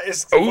voice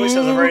has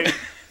a very...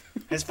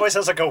 His voice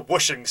has a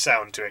whooshing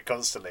sound to it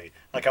constantly,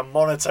 like a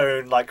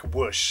monotone,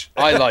 whoosh.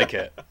 I like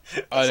it.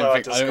 I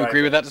don't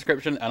agree with that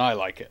description, and I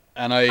like it.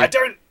 And I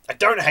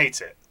don't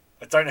hate it.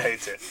 I don't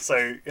hate it. So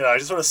I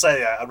just want to say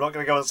that I'm not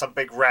going to go on some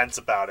big rant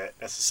about it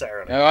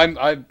necessarily. No,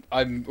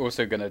 I'm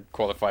also going to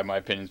qualify my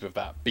opinions with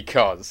that,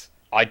 because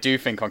I do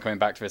think on coming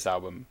back to this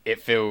album,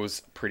 it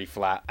feels pretty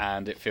flat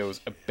and it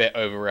feels a bit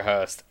over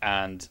rehearsed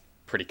and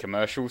pretty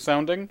commercial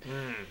sounding.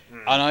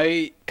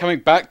 And coming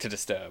back to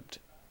Disturbed,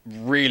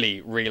 really,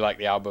 really like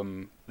the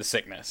album The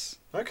Sickness.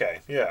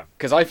 Okay, yeah.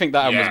 Because I think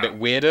that album was a bit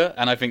weirder,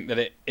 and I think that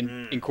it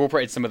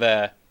incorporated some of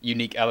their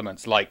unique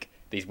elements, like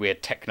these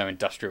weird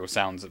techno-industrial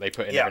sounds that they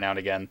put in every now and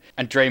again.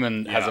 And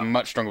Draymond has a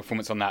much stronger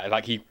performance on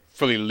that. He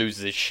fully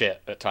loses his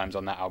shit at times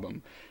on that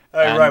album.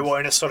 Oh, right,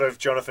 in a sort of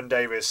Jonathan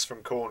Davis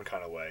from Korn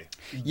kind of way.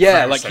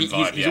 Yeah,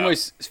 he's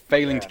almost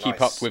failing to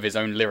keep up with his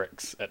own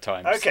lyrics at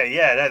times. Okay,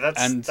 yeah,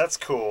 that's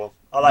cool.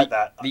 I like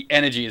that. The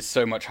energy is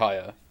so much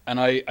higher. And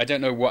I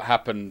don't know what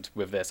happened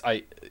with this.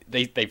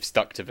 They've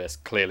stuck to this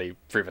clearly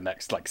through the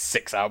next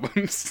 6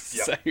 albums.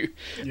 So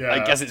I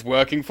guess it's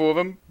working for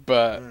them.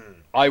 But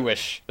I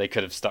wish they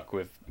could have stuck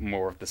with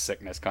more of the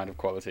Sickness kind of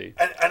quality.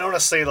 And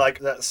honestly,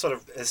 that sort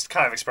of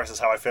kind of expresses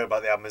how I feel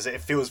about the album. Is it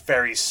feels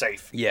very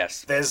safe.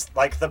 Yes. There's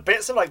the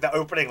bits of the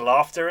opening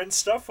laughter and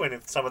stuff when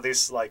some of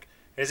these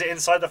is it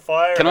Inside the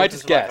Fire? Can I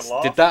just guess?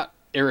 Did that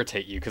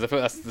irritate you? Because I thought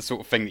that's the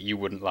sort of thing that you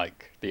wouldn't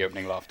like, the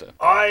opening laughter.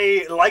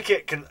 I like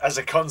it as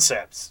a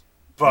concept,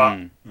 but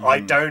I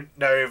don't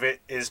know if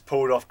it is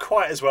pulled off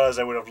quite as well as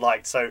I would have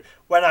liked. So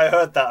when I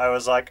heard that, I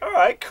was like, all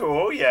right,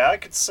 cool, yeah, I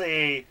could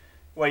see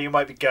where you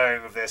might be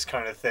going with this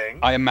kind of thing.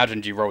 I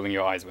imagined you rolling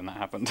your eyes when that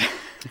happened.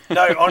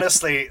 No,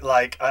 honestly,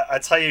 I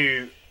tell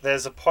you, there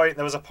was a point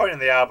in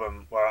the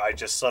album where I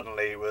just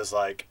suddenly was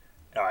like,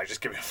 all right, just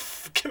give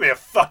me a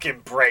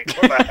fucking break.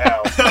 What the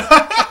hell?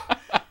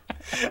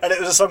 And it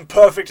was a song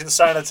Perfect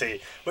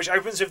Insanity, which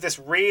opens with this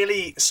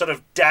really sort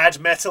of dad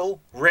metal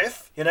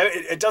riff.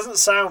 It doesn't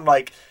sound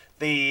like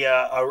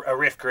a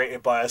riff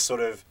created by a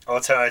sort of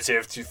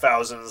alternative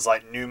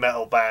 2000s new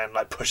metal band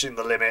pushing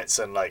the limits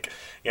and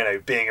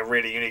being a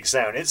really unique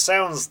sound. It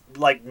sounds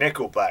like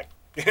Nickelback.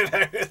 And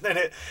then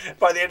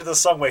by the end of the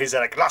song where he's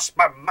like, lost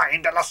my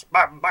mind, I lost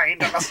my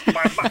mind, I lost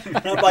my mind.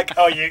 And I'm like,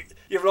 oh,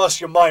 you've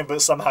lost your mind,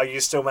 but somehow you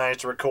still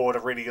managed to record a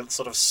really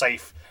sort of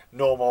safe,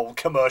 normal,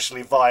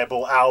 commercially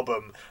viable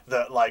album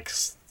that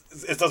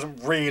it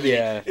doesn't really.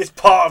 Yeah. It's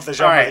part of the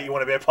genre that you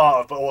want to be a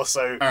part of, but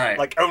also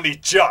only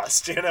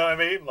just. You know what I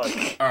mean?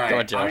 All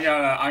right,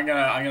 I'm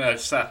gonna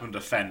set up and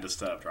defend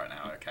Disturbed right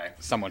now. Okay,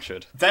 someone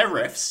should. Their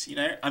riffs,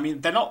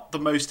 they're not the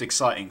most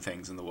exciting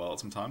things in the world.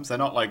 Sometimes they're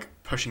not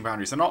pushing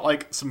boundaries. They're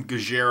not some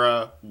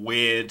Gojira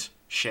weird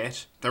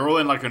shit. They're all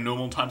in a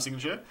normal time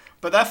signature,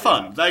 but they're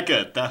fun. They're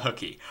good. They're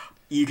hooky.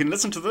 You can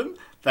listen to them.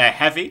 They're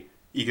heavy.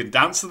 You can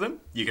dance to them.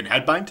 You can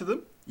headbang to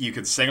them. You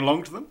can sing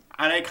along to them,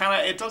 and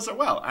it does it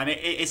well. And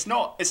it's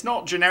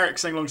not generic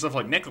sing along stuff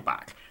like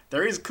Nickelback.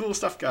 There is cool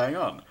stuff going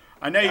on.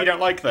 I know you don't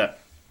like the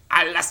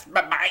I lost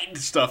my mind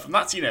stuff, and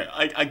that's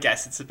I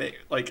guess it's a bit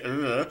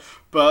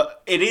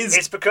but it is.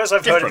 It's because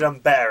I've heard it done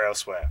better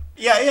elsewhere.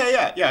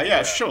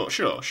 Yeah. Sure.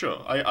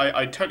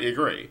 I totally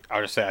agree.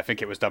 I'll just say I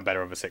think it was done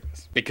better on The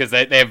Sickness because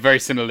they have very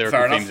similar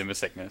lyrical themes in The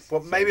Sickness.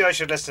 Well, maybe I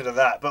should listen to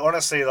that. But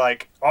honestly, I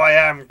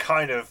am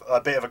kind of a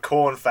bit of a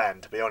Korn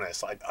fan, to be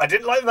honest. I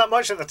didn't like them that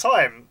much at the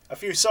time, a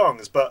few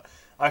songs, but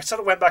I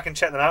sort of went back and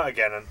checked them out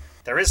again, and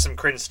there is some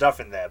cringe stuff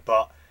in there,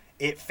 but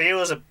it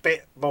feels a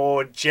bit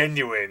more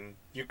genuine.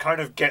 You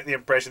kind of get the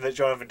impression that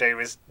Jonathan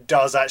Davis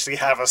does actually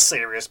have a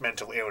serious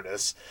mental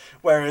illness.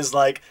 Whereas,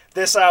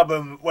 this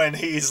album, when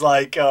he's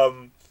what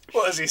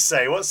does he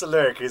say? What's the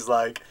lyric? He's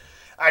like,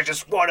 I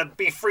just want to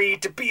be free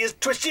to be as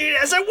twisted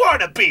as I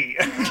want to be.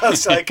 I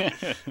was like,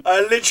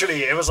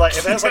 literally, it was like,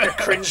 if there was like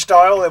a cringe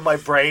dial in my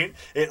brain,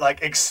 it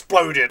like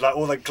exploded, like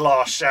all the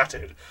glass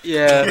shattered.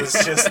 Yeah. It was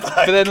just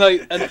like... But then,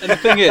 like, and the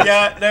thing is,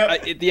 Yeah,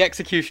 no. the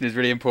execution is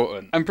really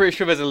important. I'm pretty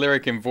sure there's a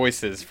lyric in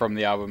Voices from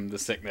the album The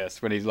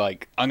Sickness when he's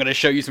like, I'm going to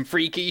show you some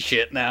freaky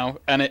shit now.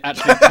 And it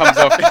actually comes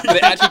off, but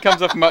it actually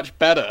comes off much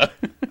better.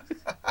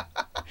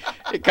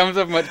 It comes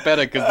off much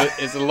better because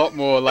it's a lot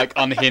more like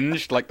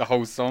unhinged, like the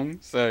whole song.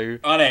 So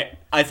On it,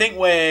 I think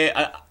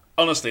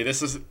honestly,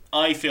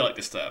 I feel like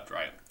Disturbed,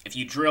 right? If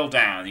you drill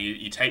down,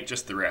 you take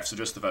just the riffs or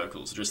just the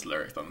vocals or just the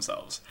lyrics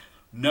themselves,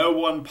 no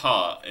one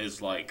part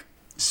is like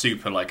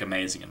super like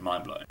amazing and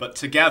mind-blowing, but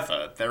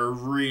together they're a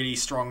really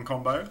strong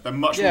combo. They're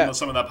much more than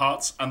some of their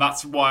parts, and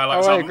that's why I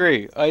like I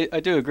agree. I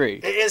do agree.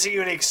 It is a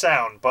unique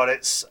sound, but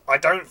I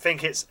don't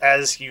think it's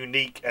as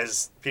unique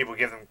as people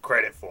give them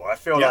credit for. I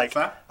feel like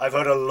fair. I've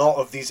heard a lot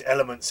of these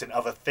elements in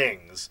other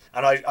things,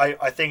 and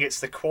I think it's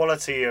the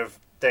quality of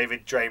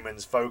David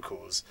Draymond's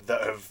vocals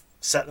that have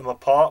set them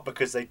apart,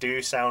 because they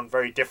do sound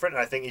very different,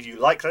 and I think if you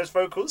like those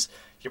vocals,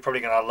 you're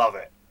probably going to love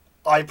it.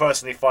 I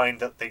personally find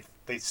that they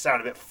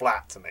sound a bit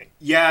flat to me.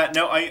 Yeah,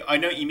 no, I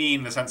know what you mean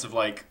in the sense of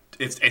like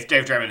it's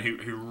Dave Draymond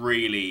who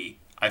really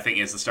I think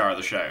is the star of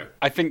the show.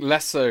 I think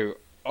less so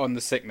on The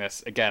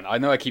Sickness. Again, I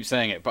know I keep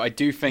saying it, but I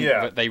do think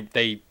that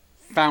they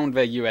found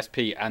their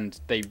USP and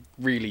they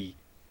really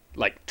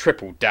like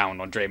tripled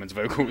down on Draymond's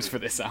vocals for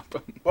this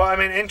album. Well, I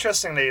mean,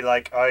 interestingly,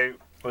 like I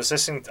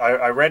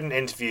read an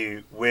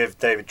interview with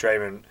David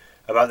Draymond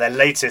about their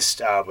latest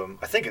album.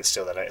 I think it's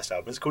still their latest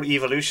album. It's called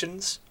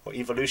Evolutions, or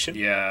Evolution.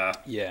 Yeah.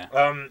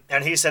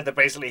 And he said that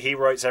basically he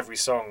writes every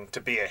song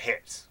to be a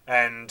hit.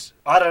 And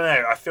I don't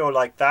know, I feel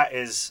like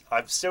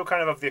I'm still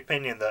kind of the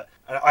opinion that,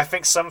 I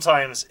think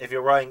sometimes if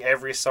you're writing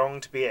every song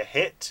to be a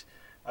hit,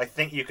 I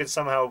think you could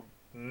somehow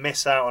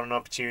miss out on an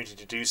opportunity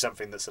to do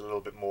something that's a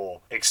little bit more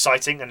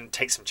exciting and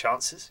take some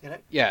chances, you know?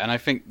 Yeah, and I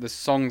think the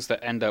songs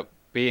that end up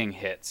being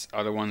hits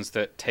are the ones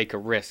that take a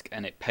risk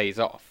and it pays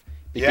off.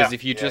 Because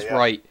if you just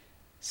write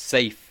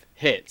safe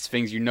hits,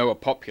 things you know are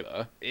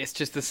popular, it's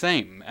just the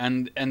same.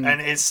 And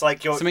it's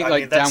like something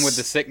like Down With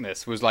the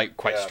Sickness was like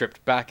quite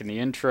stripped back in the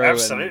intro.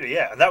 Absolutely,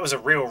 and that was a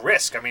real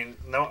risk. I mean,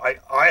 no,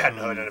 I hadn't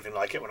heard anything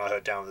like it when I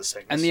heard Down With the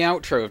Sickness. And the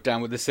outro of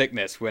Down With the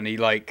Sickness, when he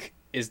like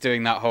is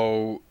doing that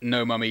whole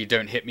 "No Mummy,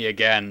 Don't Hit Me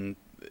Again,"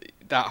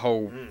 that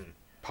whole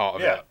part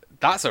of it.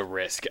 That's a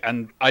risk,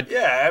 and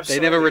they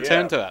never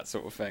returned to that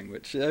sort of thing,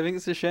 which I think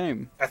is a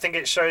shame. I think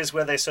it shows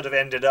where they sort of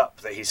ended up,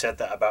 that he said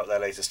that about their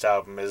latest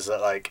album, is that,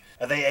 like,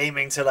 are they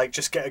aiming to, like,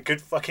 just get a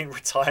good fucking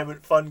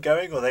retirement fund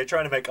going, or are they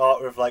trying to make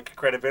art with, like,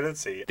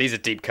 credibility? These are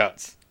deep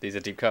cuts.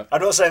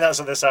 I'm not saying that's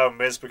what this album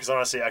is, because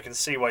honestly, I can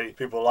see why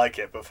people like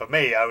it, but for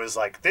me, I was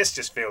like, this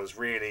just feels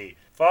really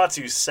far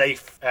too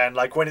safe, and,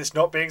 like, when it's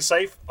not being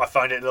safe, I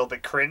find it a little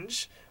bit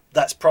cringe.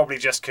 That's probably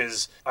just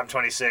because I'm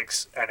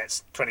 26 and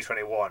it's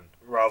 2021,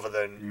 rather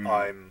than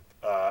I'm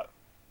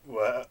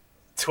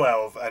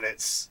 12 and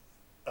it's...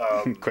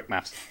 Quick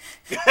maths.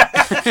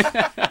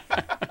 I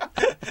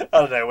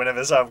don't know, whenever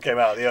this album came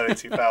out, the early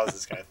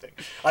 2000s kind of thing.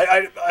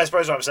 I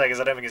suppose what I'm saying is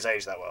I don't think it's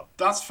aged that well.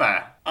 That's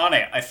fair. On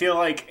it, I feel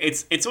like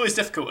it's always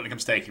difficult when it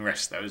comes to taking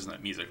risks, though, isn't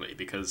it, musically?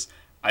 Because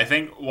I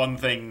think one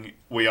thing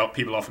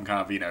people often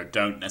kind of,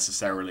 don't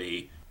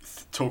necessarily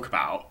talk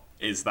about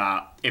is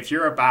that if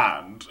you're a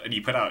band and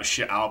you put out a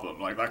shit album,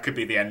 like, that could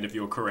be the end of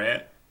your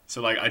career. So,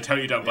 like, I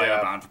totally don't blame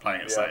a band for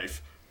playing it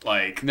safe.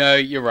 Like, no,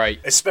 you're right.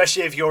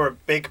 Especially if you're a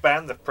big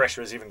band, the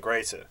pressure is even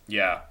greater.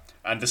 Yeah.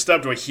 And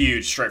Disturbed were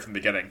huge straight from the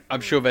beginning.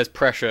 I'm sure there's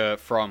pressure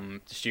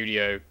from the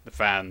studio, the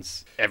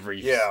fans,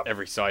 every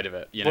side of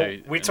it. You know,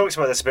 we talked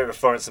about this a bit with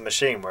Florence and the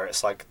Machine, where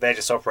it's like they're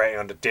just operating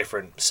under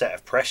different set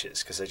of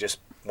pressures because they're just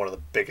one of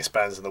the biggest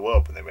bands in the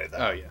world when they made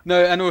that. Oh yeah.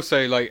 No, and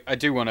also like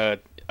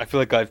I feel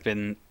like I've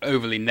been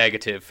overly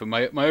negative, for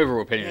my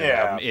overall opinion of the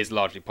album is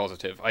largely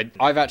positive.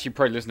 I've actually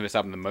probably listened to this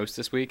album the most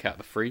this week out of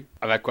the three.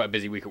 I've had quite a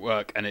busy week at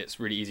work, and it's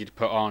really easy to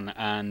put on,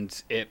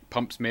 and it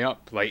pumps me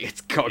up. Like, it's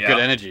got good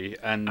energy,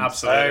 and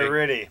absolutely,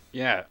 really,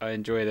 I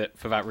enjoyed it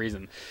for that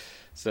reason.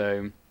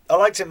 So I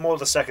liked it more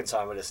the second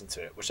time I listened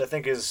to it, which I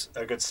think is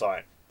a good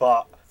sign.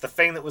 But the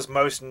thing that was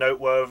most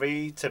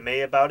noteworthy to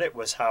me about it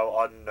was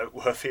how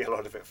unnoteworthy a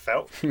lot of it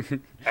felt.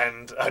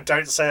 And I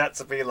don't say that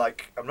to be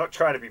like, I'm not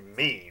trying to be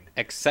mean.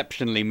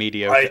 Exceptionally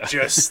mediocre. I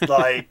just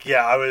I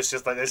was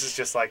just like, this is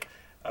just like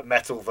a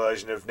metal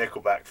version of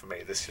Nickelback for me.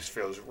 This just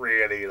feels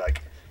really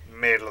like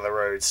middle of the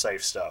road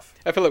safe stuff.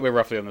 I feel like we're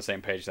roughly on the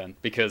same page then,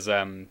 because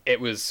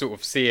it was sort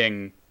of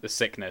seeing The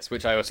Sickness,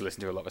 which I also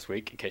listened to a lot this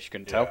week, in case you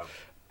couldn't tell,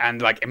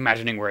 and like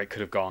imagining where it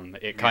could have gone.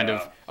 It kind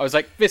of, I was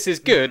like, this is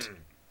good.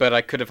 But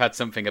I could have had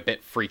something a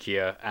bit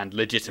freakier and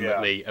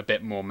legitimately a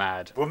bit more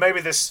mad. Well, maybe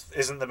this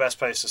isn't the best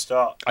place to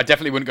start. I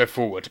definitely wouldn't go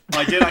forward.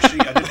 I did.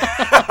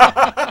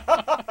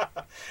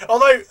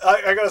 Although,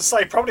 I gotta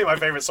say, probably my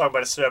favourite song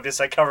by Disturbed is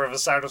their cover of The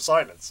Sound of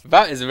Silence.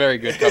 That is a very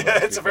good cover.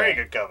 It's a very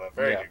good cover.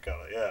 Very good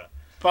cover, yeah.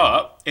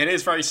 But it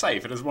is very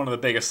safe. It is one of the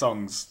biggest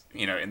songs,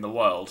 in the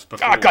world.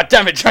 Oh, God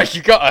damn it, Josh,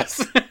 you got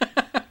us.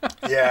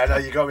 Yeah, no,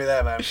 you got me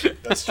there, man.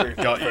 That's true.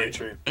 Got Very you.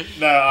 true.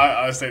 No,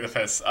 I was taking the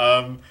piss.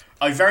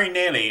 I very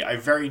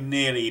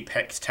nearly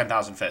picked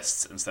 10,000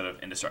 Fists instead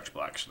of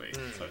Indestructible, actually.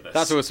 For this.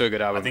 That's also a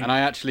good album, and I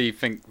actually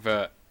think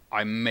that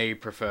I may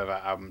prefer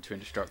that album to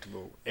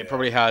Indestructible. It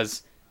probably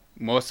has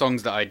more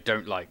songs that I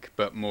don't like,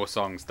 but more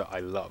songs that I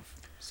love.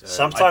 So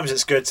Sometimes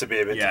it's good to be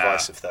a bit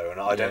divisive, though, and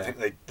I don't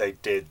think they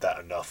did that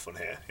enough on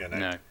here. You know,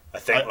 No. I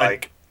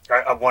think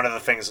one of the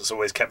things that's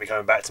always kept me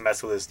coming back to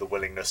metal is the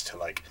willingness to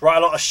write a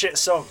lot of shit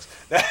songs.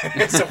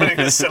 It's the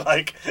willingness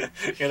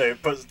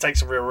to take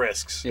some real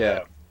risks.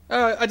 Yeah.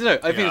 I don't know.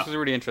 I think this was a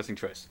really interesting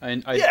choice.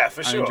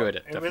 For sure. I enjoyed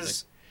it. Definitely.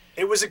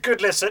 It was a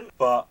good listen,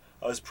 but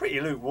I was pretty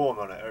lukewarm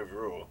on it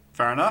overall.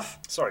 Fair enough.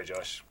 Sorry,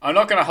 Josh. I'm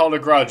not going to hold a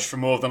grudge for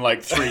more than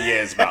 3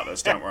 years about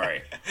this, don't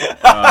worry.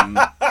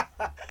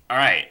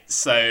 Alright,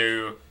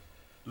 so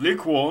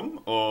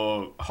lukewarm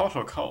or hot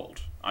or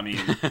cold? I mean,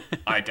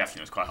 I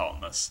definitely was quite hot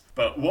on this.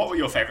 But what were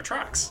your favourite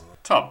tracks?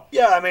 Tom?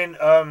 Yeah, I mean,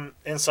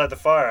 Inside the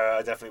Fire,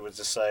 I definitely would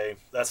just say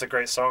that's a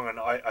great song, and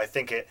I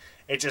think it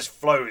just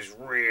flows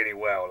really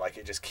well.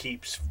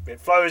 It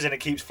flows and it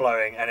keeps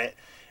flowing, and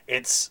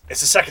it's the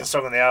second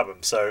song on the album,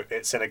 so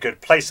it's in a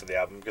good place on the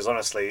album, because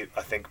honestly,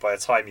 I think by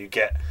the time you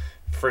get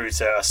through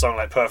to a song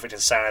like Perfect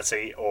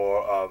Insanity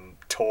or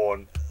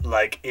Torn,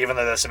 even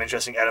though there's some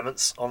interesting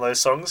elements on those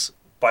songs,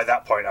 by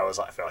that point I was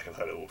I feel like I've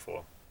heard it all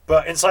before.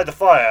 But Inside the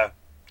Fire,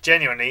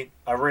 genuinely,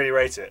 I really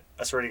rate it.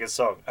 That's a really good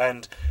song.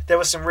 And there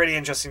was some really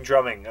interesting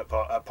drumming at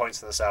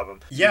points in this album.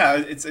 Yeah,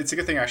 it's a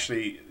good thing,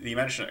 actually, that you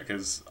mention it,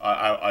 because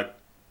I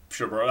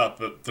should have brought it up,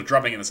 but the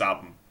drumming in this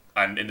album,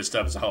 and in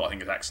Disturbed as a whole, I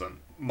think is excellent.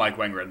 Mike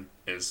Wengren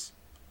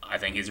I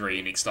think he's a really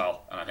unique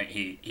style, and I think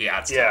he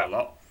adds to it a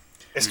lot.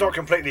 It's not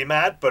completely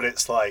mad, but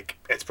it's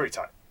pretty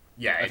tight.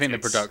 Yeah, I think the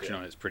production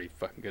on it is pretty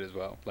fucking good as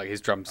well. His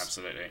drums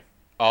absolutely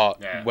are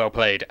well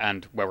played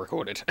and well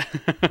recorded.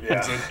 Yeah.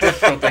 It's a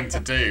difficult thing to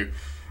do.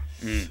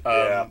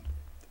 How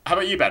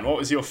about you, Ben? What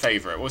was your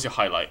favourite? What was your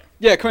highlight?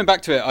 Yeah, coming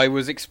back to it, I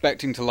was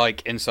expecting to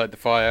like Inside the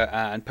Fire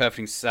and Perfect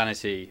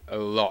Insanity a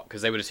lot,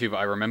 because they were the two that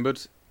I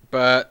remembered.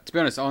 But to be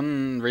honest,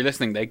 on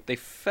re-listening, they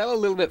fell a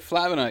little bit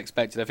flatter than I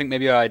expected. I think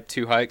maybe I had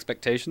too high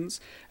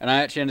expectations, and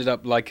I actually ended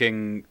up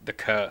liking The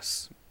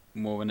Curse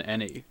more than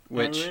any.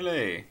 Which, oh,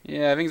 really?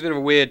 Yeah, I think it's a bit of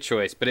a weird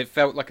choice, but it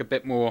felt like a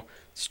bit more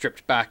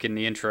stripped back in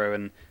the intro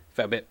and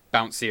felt a bit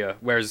bouncier,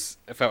 whereas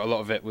I felt a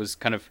lot of it was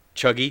kind of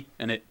chuggy,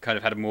 and it kind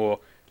of had a more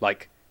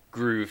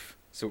groove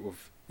sort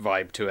of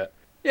vibe to it.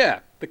 Yeah,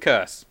 The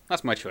Curse.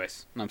 That's my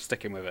choice, and I'm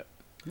sticking with it.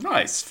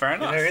 Nice, fair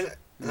enough.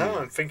 Now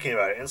I'm thinking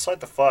about it, Inside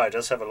the Fire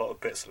does have a lot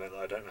of bits in it that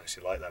I don't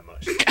actually like that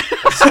much.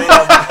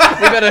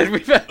 we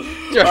better.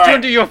 Josh, do you want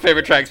to do your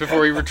favourite tracks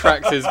before he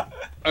retracts his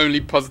only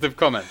positive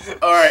comments?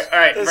 All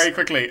right, very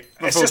quickly.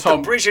 It's just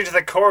Tom... the bridge into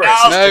the chorus.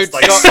 No, it's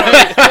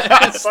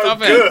so stop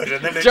good, it.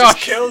 and then it Josh, just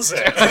kills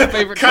it.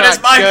 Favourite Cut tracks,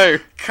 his mic. go.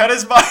 Cut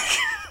his mic.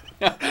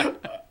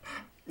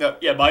 No,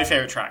 yeah, my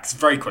favourite tracks,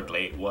 very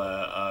quickly,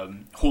 were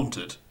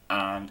Haunted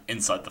and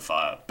Inside the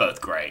Fire.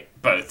 Both great.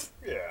 Both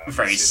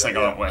very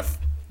sing-along with,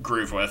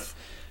 groove with,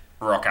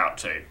 rock out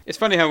to. It's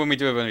funny how when we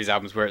do one of these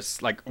albums where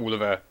it's all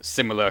of a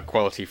similar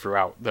quality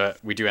throughout, that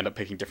we do end up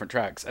picking different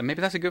tracks, and maybe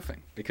that's a good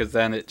thing, because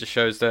then it just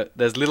shows that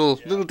there's little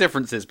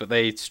differences, but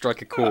they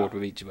strike a chord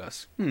with each of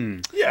us.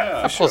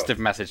 Yeah, a positive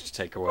message to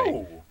take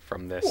away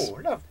from this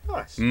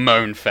nice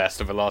moan fest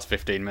of the last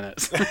 15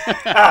 minutes.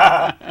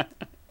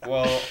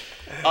 Well,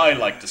 I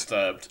like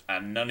Disturbed,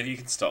 and none of you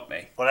can stop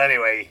me. Well,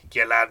 anyway,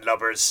 you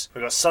landlubbers,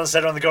 we got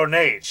Sunset on the Golden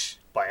Age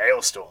by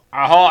Alestorm.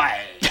 Ahoy!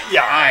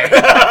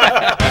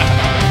 Yeah.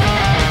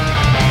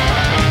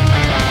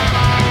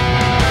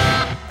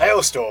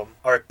 Alestorm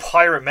are a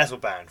pirate metal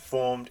band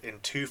formed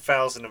in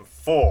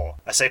 2004.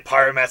 I say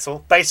pirate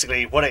metal.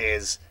 Basically, what it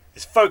is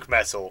folk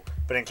metal,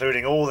 but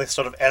including all the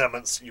sort of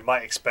elements you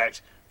might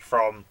expect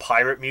from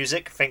pirate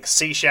music. Think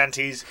sea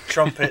shanties,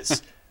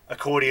 trumpets,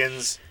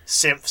 accordions,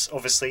 synths,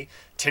 obviously,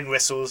 tin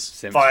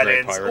whistles,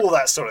 violins, all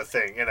that sort of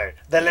thing.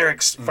 Their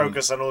lyrics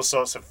focus on all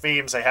sorts of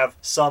themes. They have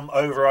some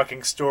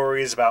overarching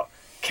stories about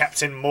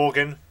Captain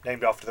Morgan,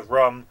 named after the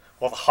rum,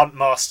 or the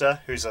Huntmaster,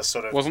 who's a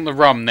sort of... Wasn't the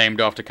rum named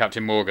after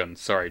Captain Morgan?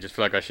 Sorry, just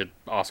feel like I should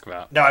ask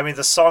that. No, I mean,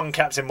 the song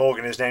Captain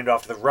Morgan is named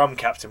after the rum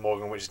Captain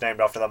Morgan, which is named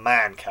after the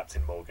man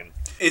Captain Morgan.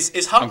 Is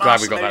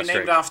Huntmaster maybe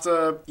named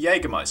after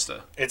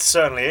Jägermeister? It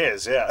certainly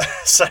is, yeah.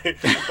 So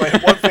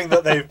one thing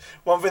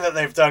that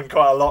they've done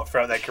quite a lot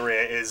throughout their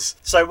career is...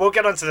 So we'll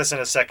get onto this in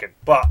a second,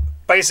 but...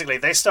 Basically,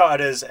 they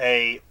started as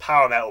a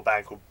power metal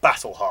band called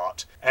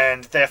Battleheart,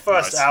 and their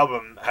first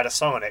album had a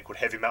song on it called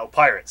Heavy Metal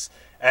Pirates.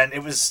 And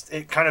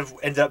it kind of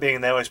ended up being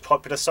their most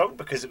popular song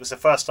because it was the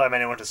first time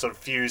anyone to sort of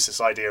fuse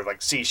this idea of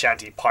sea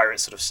shanty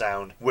pirate sort of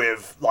sound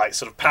with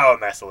sort of power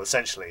metal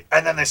essentially.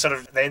 And then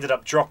they ended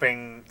up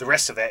dropping the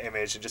rest of their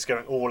image and just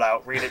going all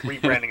out,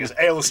 rebranding as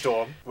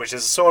Alestorm, which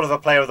is sort of a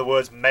play of the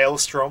words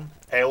maelstrom,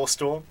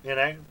 Alestorm, you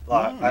know?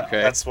 Like,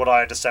 okay. that's what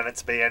I understand it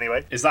to be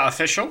anyway. Is that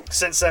official?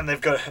 Since then, they've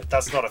got...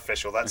 That's not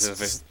official. That's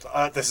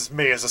this is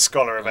me as a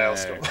scholar of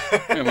Alestorm.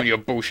 One of your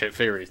bullshit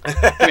theories. Give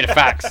me the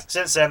facts.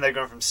 Since then, they've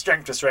gone from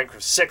strength to strength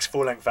with 6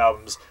 full-length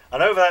albums.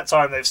 And over that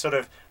time,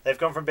 they've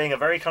gone from being a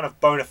very kind of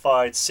bona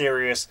fide,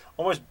 serious,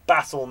 almost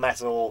battle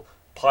metal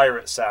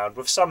pirate sound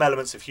with some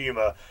elements of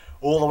humour,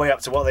 all the way up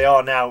to what they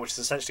are now, which is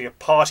essentially a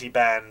party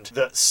band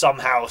that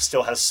somehow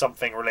still has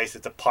something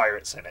related to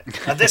pirates in it.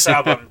 And this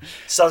album,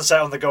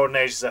 Sunset on the Golden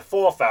Age, is their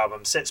 4th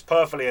album, sits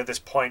perfectly at this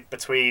point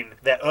between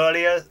their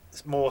earlier,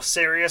 more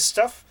serious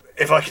stuff,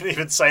 if I can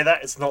even say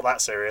that, it's not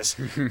that serious,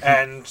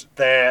 and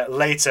their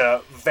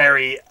later,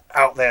 very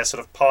out there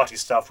sort of party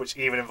stuff, which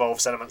even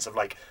involves elements of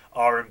like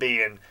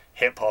R&B and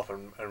hip-hop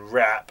and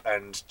rap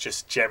and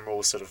just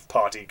general sort of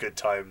party good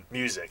time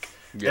music.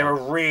 Yeah. They're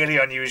a really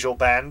unusual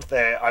band.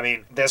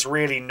 There's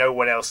really no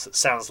one else that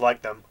sounds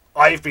like them.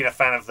 I've been a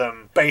fan of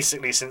them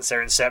basically since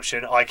their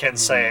inception. I can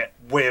say it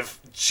with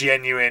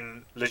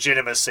genuine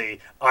legitimacy.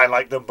 I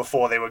liked them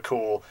before they were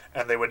cool,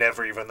 and they were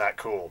never even that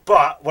cool.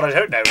 But what I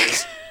don't know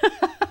is,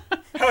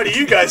 how do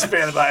you guys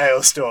feel about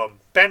Alestorm?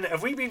 Ben,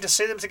 have we been to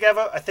see them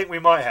together? I think we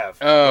might have.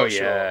 Oh, yeah.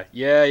 Sure.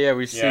 Yeah,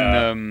 we've seen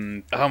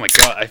them, oh my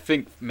god, I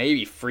think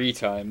maybe 3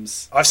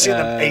 times. I've seen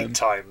them 8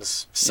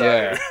 times, so...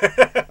 Yeah.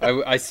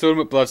 I saw them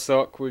at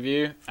Bloodstock with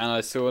you, and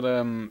I saw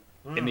them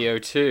in the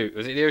O2.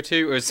 Was it the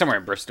O2? Or was it somewhere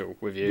in Bristol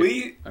with you?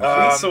 We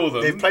saw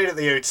them. They've played at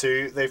the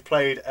O2, they've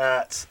played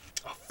at...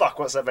 Oh, fuck,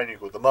 what's that venue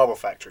called? The Marble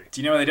Factory.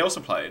 Do you know where they also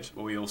played?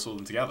 Or we all saw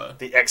them together?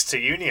 The Exeter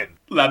Union.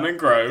 Lemon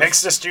Grove.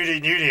 Exeter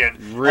Student Union.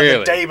 Really?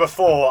 And the day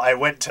before, I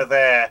went to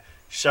their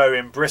show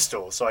in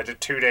Bristol, so I did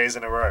 2 days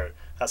in a row.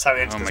 That's how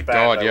into this band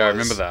I was. Yeah, I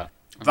remember that.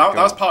 That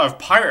was part of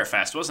Pirate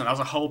Fest, wasn't it? That was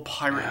a whole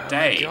pirate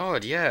day. Oh my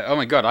god, yeah. Oh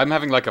my god, I'm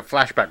having like a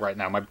flashback right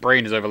now. My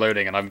brain is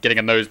overloading and I'm getting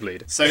a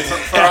nosebleed. So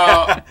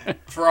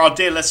for our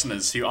dear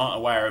listeners who aren't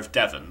aware of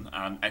Devon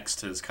and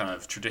Exeter's kind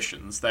of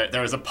traditions,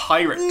 there is a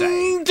pirate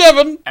day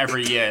Devon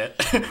every year.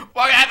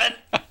 What happened?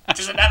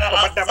 Just another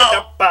lost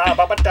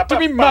soul. to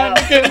be mine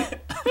again.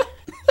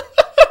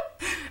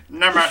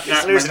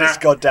 He's losing his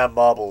goddamn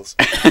marbles.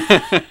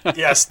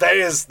 Yes,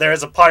 there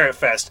is a pirate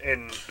fest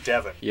in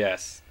Devon.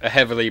 Yes, a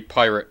heavily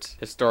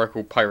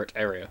historical pirate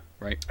area,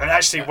 right? And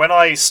actually, when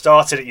I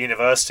started at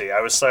university,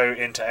 I was so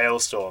into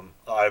Alestorm,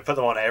 I put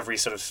them on every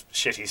sort of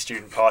shitty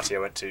student party I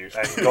went to,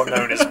 and got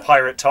known as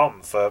Pirate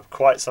Tom for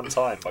quite some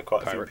time by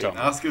quite a few people.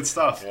 That's good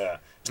stuff. Yeah.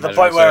 To the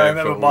point where I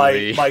remember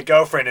my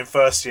girlfriend in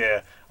first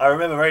year, I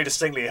remember very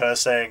distinctly her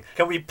saying,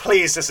 "Can we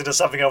please listen to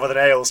something other than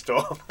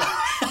Alestorm?"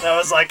 And I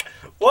was like,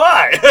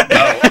 "Why?"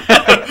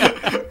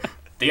 No.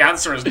 The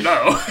answer is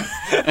no.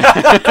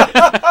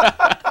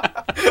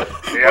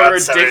 What a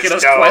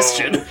ridiculous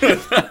question.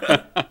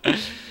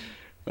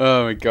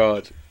 Oh my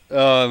god.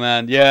 Oh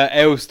man. Yeah,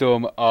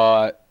 Alestorm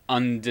are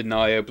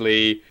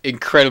undeniably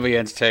incredibly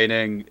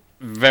entertaining,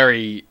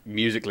 very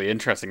musically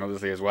interesting,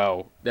 obviously, as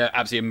well. They're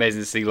absolutely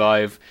amazing to see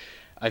live.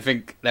 I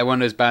think they're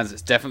one of those bands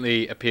that's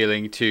definitely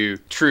appealing to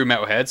true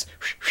metalheads.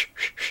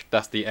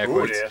 That's the air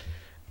quotes. Dear.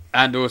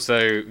 And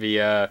also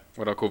the,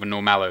 what I call the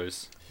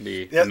normalos.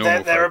 The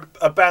normal they're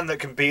a band that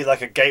can be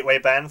like a gateway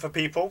band for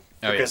people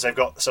because they've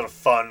got sort of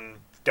fun,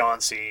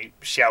 dancey,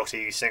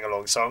 shouty,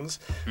 sing-along songs.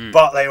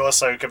 But they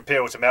also can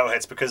appeal to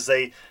metalheads because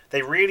they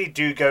really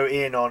do go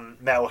in on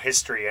metal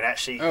history and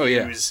actually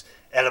use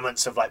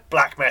elements of like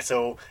black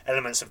metal,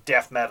 elements of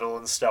death metal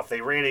and stuff.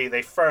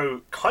 They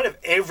throw kind of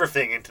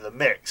everything into the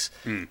mix.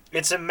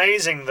 It's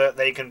amazing that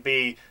they can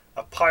be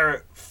a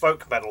pirate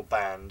folk metal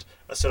band,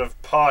 a sort of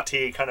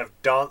party kind of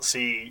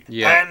dancey,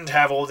 and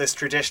have all this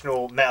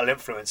traditional metal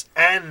influence,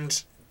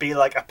 and be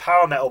like a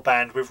power metal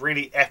band with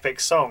really epic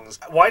songs.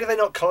 Why do they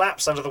not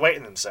collapse under the weight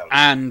of themselves?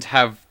 And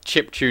have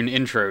chiptune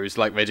intros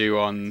like they do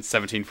on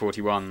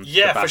 1741.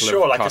 Yeah, for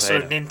sure, like a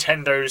sort of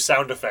Nintendo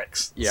sound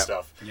effects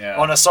stuff. Yeah.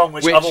 On a song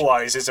which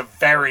otherwise is a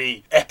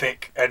very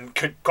epic and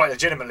could quite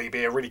legitimately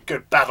be a really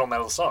good battle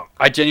metal song.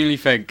 I genuinely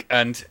think,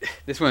 and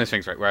this is one of those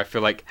things, right, where I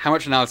feel like, how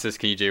much analysis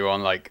can you do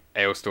on like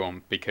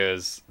Alestorm,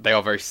 because they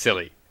are very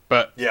silly.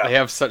 But they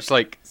have such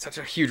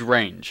a huge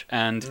range,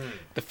 and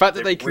the fact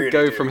that they can really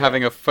go from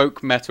having a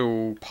folk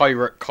metal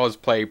pirate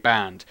cosplay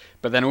band,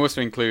 but then also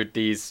include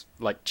these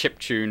like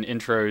chiptune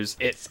intros,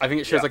 I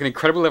think it shows like an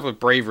incredible level of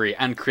bravery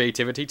and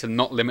creativity to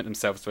not limit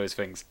themselves to those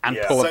things and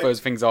pull those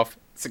things off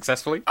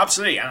successfully.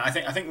 Absolutely, and I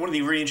think one of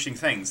the really interesting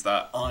things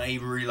that I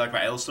really like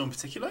about Alestorm in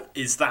particular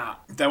is that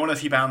they're one of the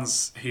few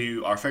bands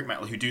who are folk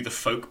metal who do the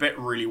folk bit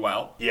really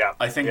well. Yeah,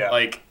 I think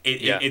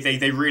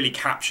they really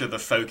capture the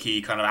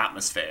folky kind of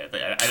atmosphere.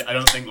 I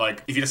don't think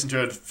like if you listen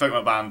to a folk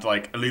metal band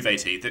like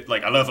Aluvati,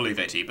 like I love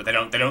Aluvati, but they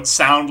don't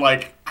sound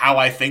like how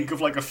I think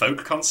of like a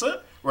folk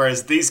concert.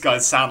 Whereas these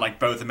guys sound like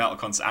both a metal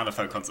concert and a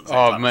folk concert at the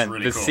same time. Man,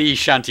 really the cool. sea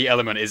shanty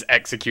element is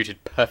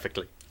executed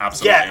perfectly.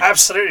 Absolutely. Yeah,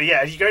 absolutely.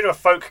 Yeah, and you go to a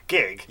folk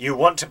gig, you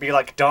want to be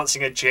like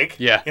dancing a jig.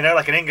 Yeah. You know,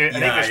 like an English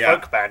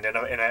folk band in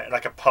a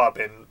like a pub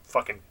in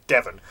fucking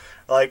Devon.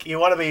 Like you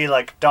want to be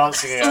like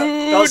dancing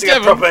a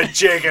proper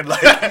jig and like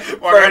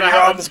throwing your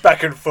arms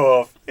back and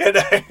forth. You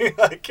know,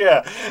 like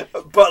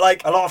but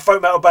like a lot of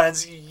folk metal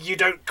bands, you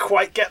don't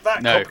quite get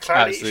that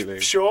clarity, absolutely.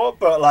 sure.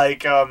 But like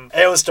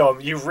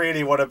Alestorm, you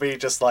really want to be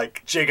just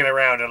like jigging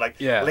around and like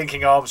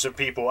linking arms with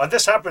people. And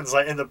this happens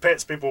like in the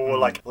pits. People will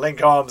like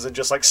link arms and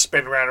just like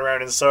spin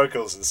around in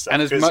circles and stuff.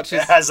 And as much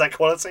as it has that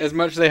quality, as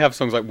much as they have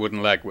songs like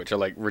Wooden Leg, which are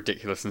like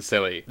ridiculous and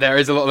silly, there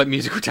is a lot of like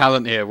musical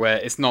talent here where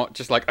it's not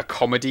just like a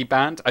comedy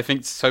band. I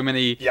think so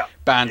many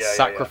bands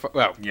sacrifice.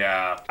 Well,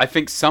 I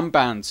think some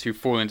bands who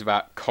fall into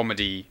that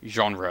comedy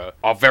genre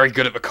are very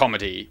good at the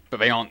comedy, but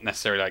they aren't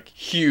necessarily like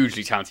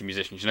hugely talented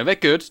musicians. You know, they're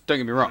good. Don't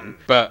get me wrong,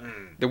 but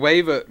the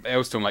way that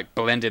Alestorm like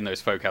blend in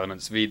those folk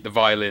elements, the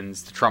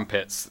violins, the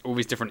trumpets, all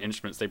these different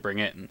instruments they bring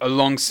in,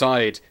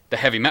 alongside the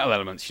heavy metal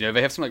elements. You know,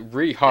 they have some like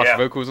really harsh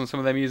vocals on some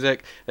of their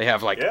music. They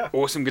have like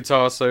awesome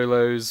guitar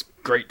solos,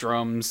 great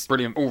drums,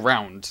 brilliant all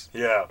round.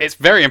 Yeah, it's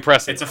very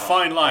impressive. It's a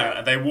fine line,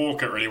 and they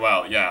walk it really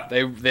well. Yeah,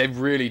 they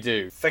really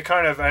do. They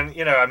kind of, and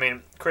you know, I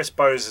mean, Chris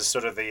Bowes is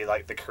sort of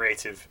the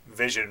creative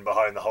vision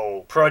behind the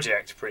whole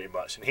project, pretty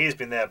much, and he's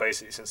been there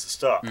basically since the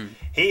start.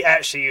 He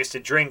actually used to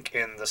drink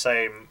in the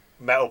same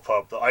metal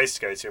pub that I used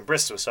to go to in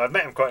Bristol, so I've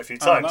met him quite a few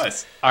times. Oh,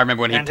 nice. I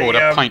remember when he poured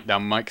a pint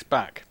down Mike's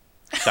back.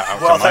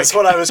 Well, that's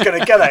what I was going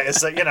to get at.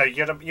 Is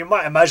that you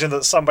might imagine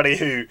that somebody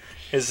who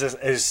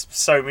is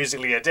so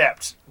musically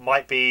adept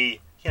might be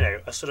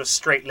a sort of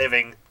straight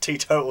living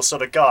teetotal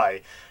sort of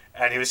guy,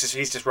 and he's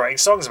just writing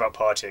songs about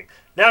partying.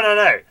 No,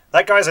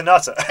 that guy's a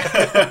nutter.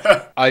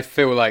 I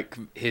feel like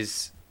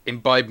his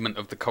imbibement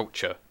of the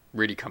culture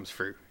really comes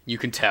through. You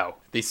can tell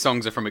these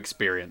songs are from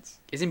experience.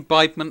 Is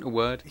imbibement a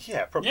word?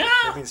 Yeah, probably.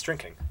 Yeah. It means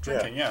drinking.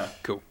 Yeah.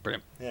 Cool,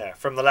 brilliant. Yeah,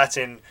 from the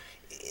Latin.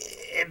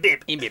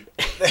 Imbib. Imbib.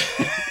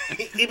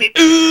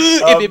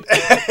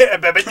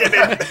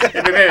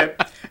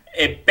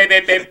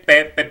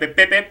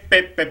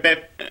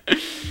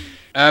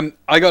 Imbib.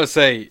 I gotta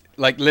say,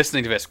 like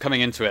listening to this,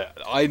 coming into it,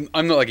 I'm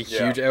not like a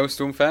huge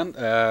Alestorm fan.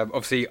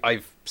 Obviously,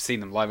 I've seen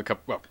them live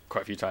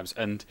quite a few times,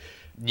 and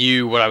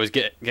knew what I was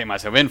getting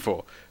myself in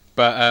for.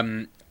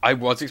 But I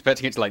was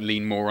expecting it to like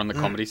lean more on the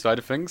comedy side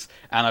of things,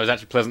 and I was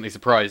actually pleasantly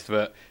surprised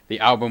that the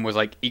album was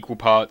like equal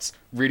parts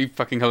really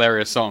fucking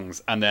hilarious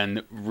songs and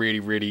then really,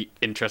 really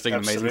interesting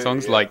and amazing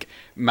songs like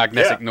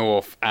Magnetic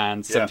North and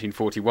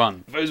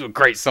 1741. Those were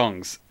great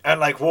songs. And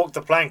like Walk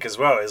the Plank as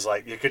well is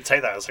like, you could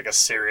take that as like a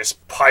serious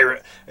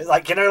pirate,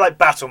 like like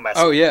battle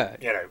metal. Oh yeah,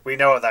 we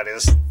know what that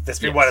is. It's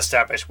been well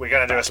established. We're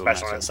going to do a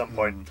special on it at some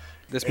point.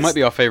 This might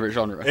be our favourite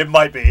genre. It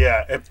might be,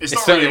 yeah. It's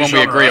certainly really one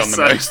we agree on the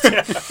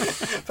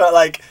most. But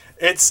like,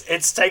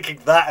 it's taking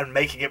that and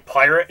making it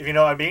pirate, if you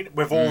know what I mean,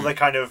 with all the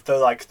kind of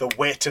the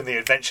wit and the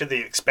adventure that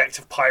you expect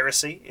of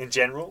piracy in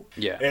general.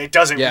 Yeah, it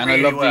does it really well.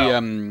 Yeah,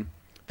 and I love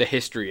the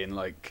history in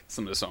like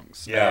some of the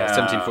songs.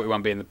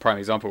 1741 being the prime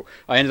example.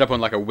 I ended up on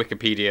like a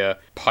Wikipedia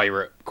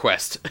pirate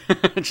quest,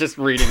 just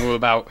reading all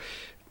about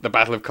the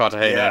Battle of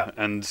Cartagena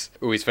and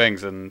all these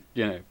things, and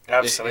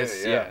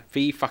absolutely,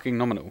 fee fucking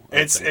nominal.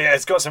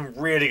 It's got some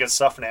really good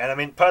stuff in it, and I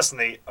mean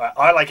personally,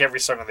 I like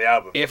every song on the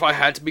album. If I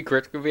had to be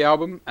critical of the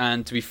album,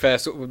 and to be fair,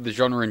 sort of the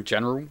genre in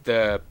general,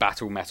 the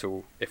battle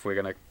metal, if we're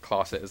gonna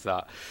class it as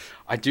that,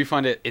 I do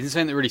find it isn't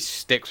something that really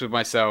sticks with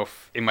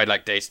myself in my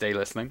like day-to-day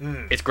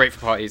listening. It's great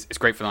for parties, it's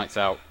great for nights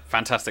out,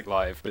 fantastic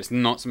live, but it's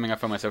not something I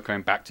find myself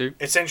going back to.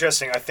 It's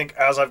interesting. I think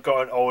as I've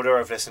gotten older,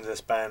 I've listened to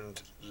this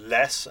band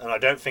less, and I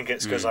don't think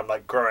it's because I'm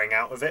like growing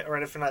out of it or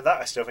anything like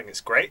that. I still think it's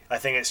great. I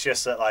think it's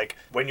just that like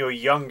when you're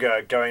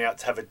younger, going out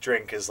to have a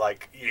drink is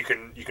like you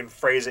can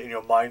phrase it in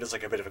your mind as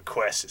like a bit of a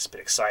quest. It's a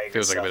bit exciting.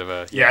 Feels like a bit of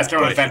a it's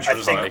not an adventure.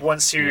 I think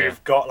once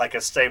you've got like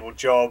a stable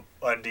job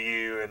under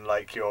you and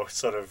like you're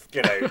sort of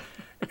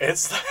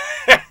it's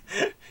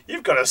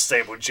you've got a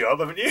stable job,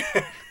 haven't you?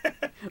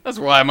 That's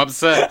why I'm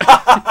upset.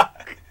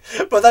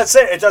 But that's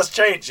it. It does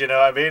change, you know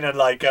what I mean? And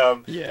like,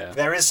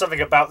 there is something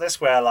about this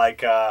where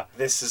like,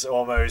 this is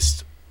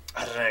almost,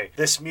 I don't know.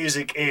 This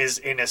music is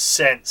in a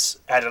sense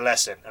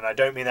adolescent, and I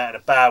don't mean that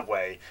in a bad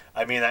way.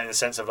 I mean that in the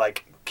sense of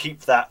like,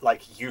 keep that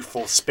like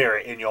youthful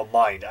spirit in your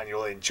mind, and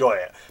you'll enjoy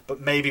it. But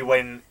maybe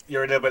when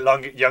you're a little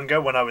bit younger,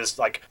 when I was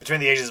like between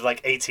the ages of like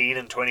 18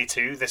 and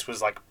 22, this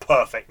was like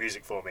perfect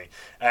music for me.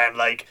 And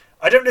like,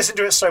 I don't listen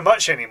to it so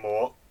much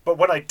anymore. But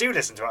when I do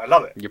listen to it, I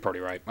love it. You're probably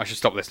right. I should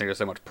stop listening to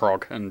so much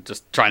prog and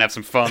just try and have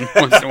some fun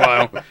once in a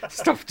while.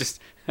 Stop just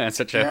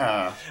such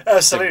a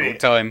absolutely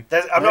time.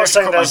 I'm not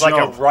saying there's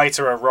like a right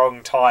or a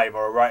wrong time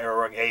or a right or a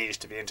wrong age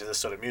to be into this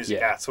sort of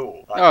music at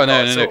all. Like,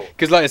 no.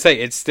 Because like I say,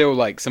 it's still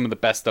like some of the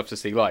best stuff to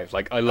see live.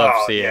 Like I love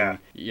seeing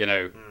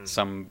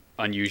some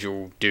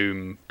unusual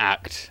doom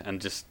act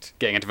and just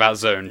getting into that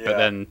zone. But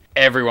then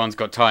everyone's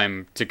got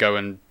time to go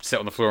and sit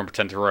on the floor and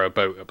pretend to row a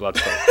boat at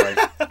Bloodstock,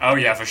 right? Oh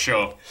yeah, for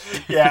sure.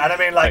 Yeah, and I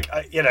mean, like,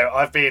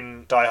 I've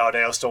been diehard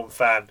Alestorm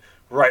fan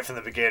right from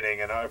the beginning,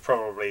 and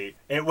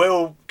it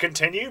will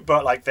continue.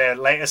 But like their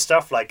later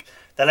stuff, like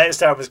their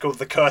latest album is called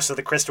The Curse of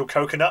the Crystal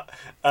Coconut,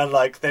 and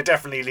like they're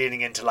definitely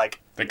leaning into like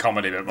The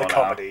comedy bit more the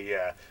now. comedy,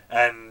 yeah.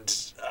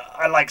 And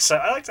I like to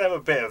have a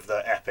bit of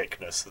the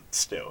epicness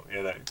still,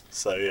 you know.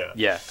 So yeah.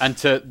 Yeah, and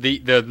to the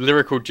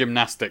lyrical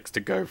gymnastics to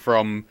go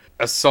from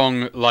a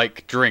song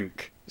like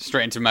Drink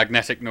straight into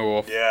Magnetic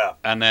North. Yeah.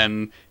 And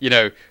then, you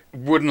know,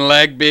 Wooden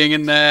Leg being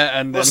in there,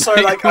 and then Well, so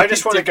like all I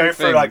just these want to go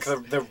different through like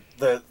things.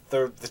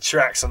 the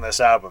tracks on this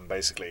album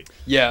basically.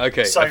 Yeah,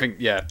 okay. So- I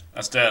think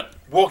Let's do it.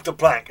 Walk the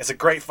Plank. It's a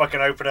great fucking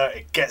opener.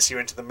 It gets you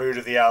into the mood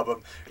of the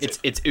album. it's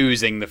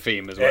oozing the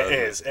theme as well. It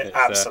isn't is. It It's,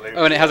 absolutely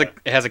oh, and is.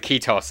 it has a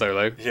guitar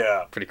solo.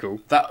 Yeah. Pretty cool.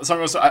 That song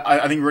also,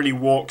 I think, really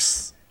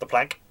walks. The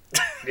Plank.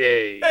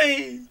 Yay.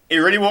 Hey. It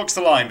really walks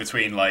the line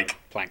between like.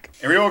 Plank.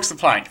 It really walks the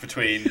plank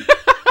between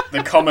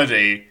the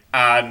comedy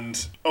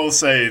and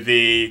also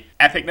the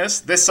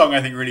epicness. This song,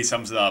 I think, really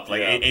sums it up.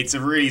 Like, Yeah. it's a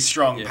really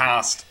strong,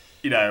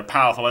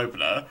 powerful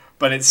opener,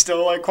 but it's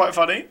still like quite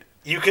funny.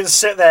 You can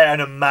sit there and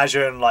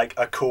imagine like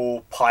a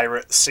cool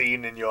pirate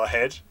scene in your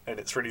head, and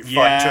it's really fun to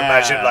Yeah.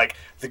 imagine like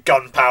the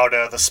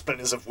gunpowder, the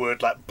splinters of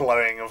wood like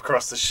blowing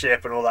across the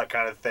ship, and all that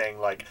kind of thing.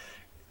 Like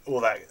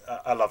all that,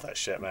 I love that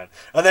shit, man.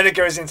 And then it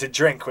goes into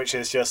Drink, which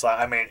is just like,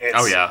 I mean, it's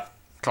Oh yeah,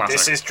 classic.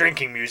 this is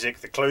drinking music.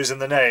 The clue's in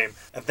the name,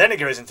 and then it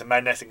goes into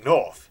Magnetic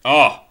North.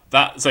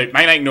 So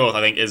Magnetic North,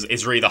 I think,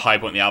 is really the high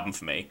point in the album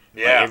for me.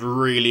 Yeah.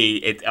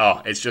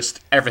 Like, it's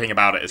just everything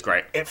about it is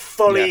great. It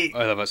fully Yeah,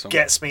 I love that song.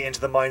 gets me into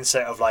the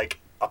mindset of like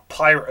a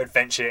pirate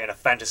adventure in a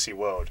fantasy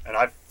world, and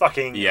I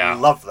fucking Yeah.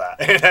 love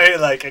that. You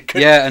know, like it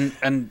could. Yeah,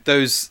 and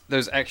those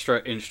extra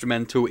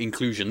instrumental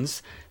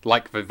inclusions,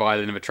 like the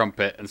violin and the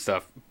trumpet and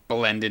stuff,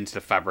 blend into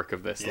the fabric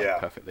of this Yeah,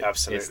 perfectly.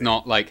 absolutely. It's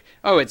not like,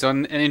 oh, it's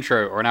on an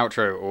intro or an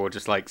outro or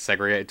just like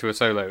segregated to a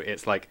solo.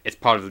 It's like it's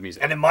part of the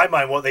music. And in my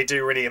mind, what they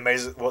do really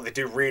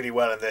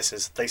well in this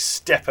is they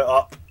step it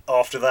up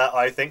after that.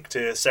 I think to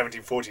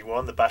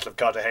 1741, the Battle of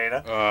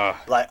Cartagena.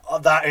 Like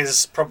that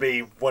is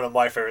probably one of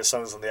my favorite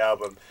songs on the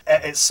album.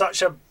 It's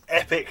such a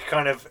epic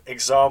kind of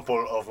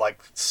example of like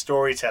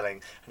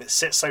storytelling, and it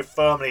sits so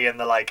firmly in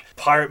the like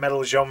pirate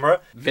metal genre.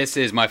 This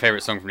is my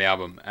favorite song from the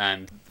album,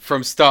 and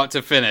from start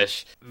to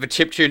finish, the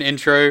chiptune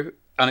intro,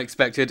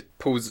 unexpected,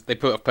 they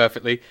pull it off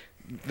perfectly.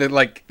 The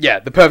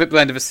perfect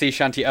blend of the sea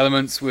shanty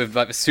elements with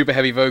like the super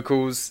heavy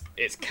vocals.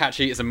 It's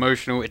catchy, it's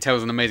emotional, it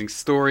tells an amazing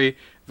story.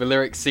 The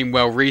lyrics seem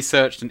well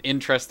researched and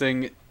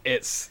interesting.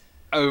 It's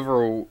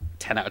overall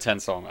 10 out of 10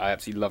 song. I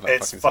absolutely love that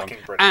It's fucking fucking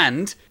song. brilliant.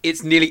 And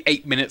it's nearly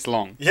 8 minutes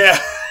long. Yeah,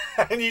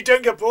 and you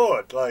don't get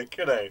bored. Like,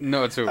 you know,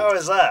 Not at all. how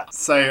is that?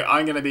 So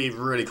I'm going to be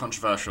really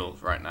controversial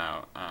right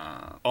now.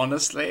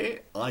 Honestly,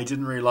 I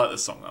didn't really like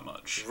this song that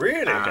much.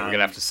 Really? We're gonna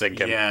have to sink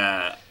him.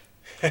 Yeah.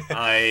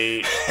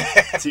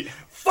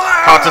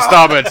 Hard to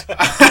starboard.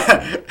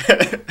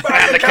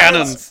 And the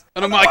cannons.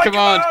 And on my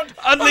command,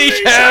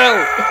 unleash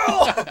hell!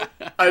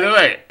 I don't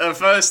know. The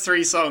first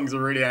three songs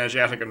are really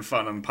energetic and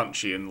fun and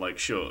punchy and like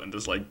short and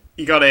just like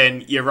you got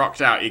in, you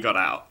rocked out, you got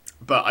out.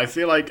 But I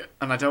feel like,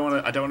 and I don't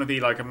want to be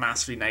like a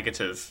massively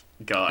negative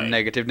guy.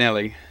 Negative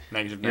Nelly.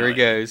 Negative. Here he Nelly.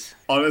 goes.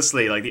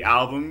 Honestly, like the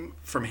album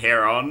from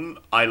here on,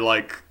 I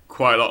like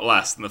quite a lot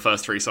less than the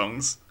first three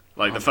songs.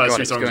 Like the first God,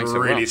 three it's songs going were so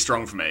really well.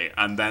 strong for me,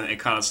 and then it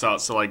kind of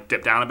starts to like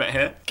dip down a bit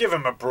here. Give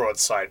him a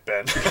broadside,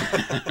 Ben.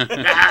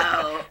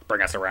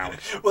 Bring us around.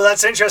 Well,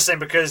 that's interesting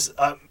because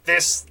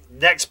this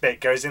next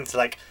bit goes into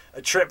like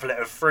a triplet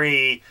of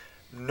three,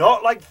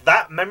 not like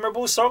that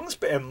memorable songs,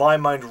 but in my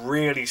mind,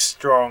 really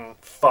strong,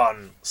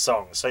 fun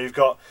songs. So you've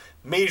got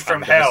Mead from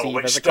Under the Hell, sea,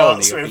 which there's a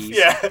starts colony with of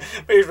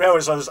bees. Mead from Hell,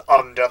 which starts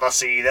under the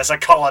sea. There's a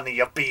colony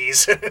of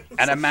bees,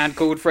 And a man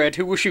called Fred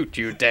who will shoot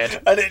you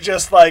dead. and it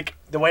just like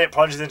the way it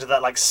plunges into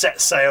that like set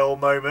sail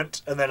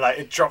moment, and then like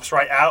it drops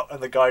right out, and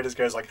the guy just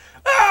goes like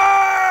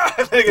ah,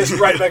 and then it goes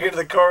right back into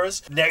the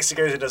chorus. Next, it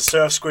goes into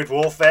Surf Squid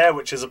Warfare,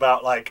 which is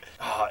about like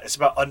it's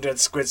about undead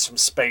squids from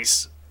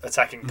space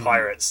attacking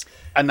pirates.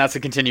 And that's a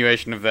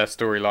continuation of their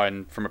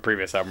storyline from a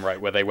previous album, right?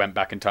 Where they went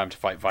back in time to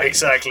fight Vikings.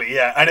 Exactly,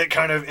 yeah, and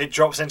it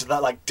drops into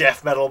that like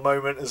death metal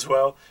moment as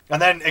well,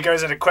 and then it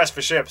goes into Quest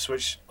for Ships,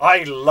 which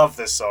I love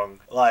this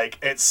song. Like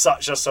it's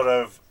such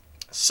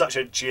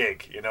a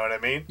jig, you know what I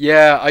mean?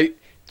 Yeah,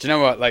 do you know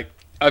what? Like,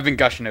 I've been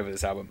gushing over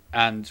this album,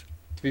 and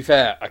to be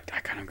fair, I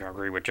kind of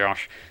agree with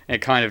Josh. It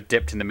kind of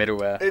dipped in the middle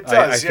there. It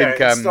does, I yeah.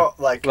 think, It's not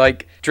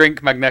like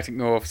Drink, Magnetic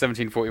North,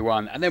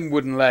 1741, and then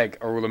Wooden Leg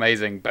are all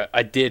amazing. But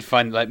I did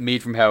find like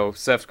Mead from Hell,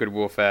 Surf Squid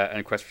Warfare,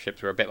 and Quest for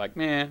Ships were a bit like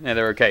meh. Yeah,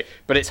 they're okay.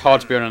 But it's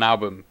hard to be on an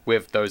album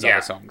with those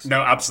other songs.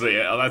 No, absolutely.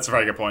 That's a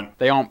very good point.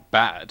 They aren't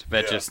bad.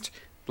 They're Yeah. just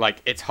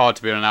like it's hard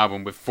to be on an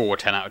album with 4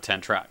 10 out of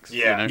 10 tracks.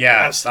 Yeah, you know?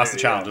 Yeah, absolutely, that's the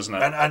challenge, isn't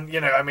it? And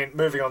you know, I mean,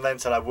 moving on then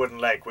to like Wooden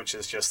Leg, which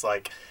is just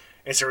like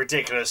it's a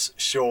ridiculous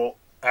short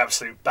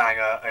absolute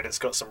banger, and it's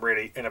got some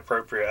really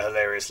inappropriate,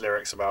 hilarious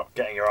lyrics about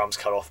getting your arms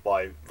cut off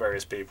by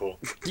various people.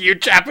 You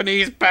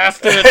Japanese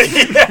bastard!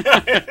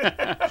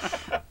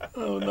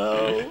 Oh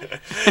no!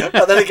 And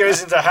then it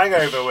goes into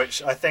Hangover,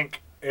 which I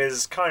think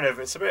is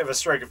it's a bit of a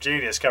stroke of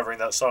genius covering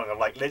that song. I'm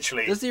like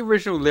literally. Does the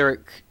original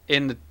lyric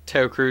in the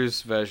Teo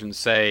Cruz version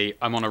say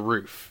 "I'm on a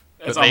roof"?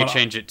 but they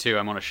change it to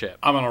 "I'm on a ship."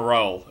 I'm on a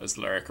roll as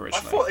the lyric I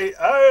originally.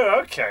 thought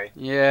okay.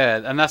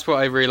 Yeah, and that's what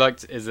I really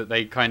liked is that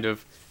they kind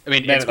of. I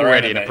mean, Made it's it their own,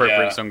 already an innit?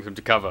 appropriate Yeah. song for them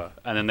to cover,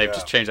 and then they've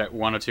just changed like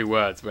one or two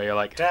words where you're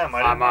like, Damn, I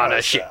didn't I'm on a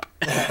realise ship.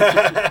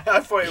 that.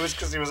 I thought it was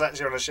because he was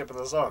actually on a ship in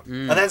the song.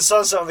 And then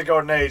Sunset on the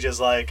Golden Age is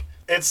like,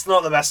 it's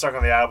not the best song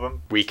on the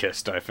album.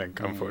 Weakest, I think,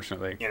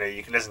 unfortunately. You know,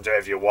 you can listen to it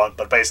if you want,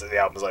 but basically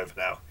the album's over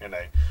now, you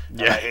know.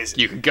 Yeah,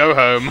 you can go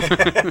home.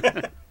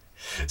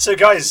 So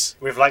guys,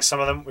 we've liked some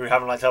of them, we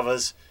haven't liked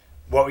others.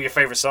 What were your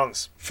favourite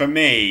songs? For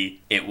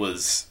me, it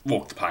was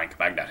Walk the Plank,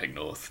 Magnetic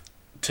North.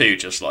 Two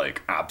just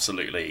like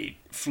absolutely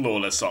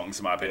flawless songs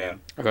in my opinion.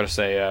 I've got to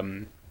say,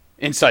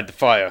 Inside the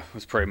Fire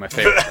was probably my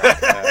favourite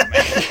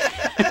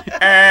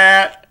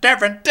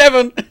Devon.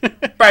 Devon!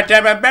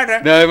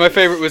 Better. No, my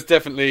favourite was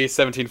definitely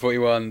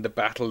 1741, The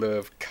Battle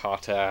of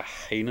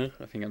Cartagena.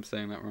 I think I'm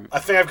saying that right. I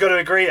think I've got to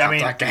agree. I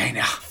mean,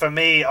 Cartagena. for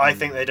me, I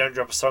think they don't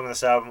drop a song on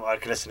this album. I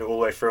can listen to it all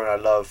the way through and I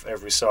love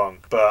every song.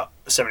 But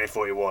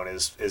 1741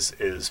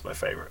 is my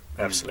favourite.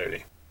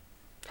 Absolutely.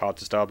 Hard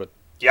to starboard.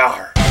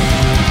 Yar!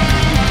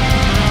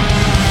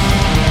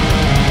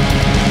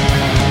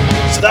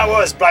 So that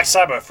was Black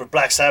Sabbath with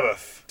Black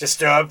Sabbath,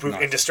 Disturbed with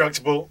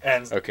Indestructible,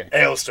 and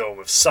Alestorm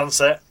with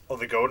Sunset of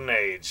the Golden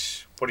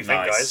Age. What do you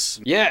think, guys?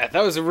 Yeah,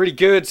 that was a really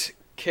good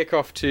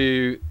kick-off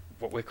to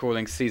what we're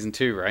calling Season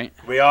 2, right?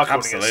 We are calling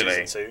it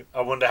Season 2.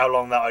 I wonder how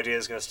long that idea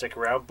is going to stick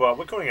around, but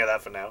we're calling it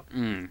that for now.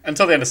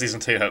 Until the end of Season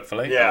 2,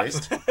 hopefully, Yeah. at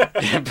least.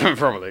 Yeah,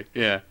 probably,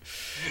 yeah.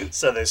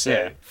 So they say.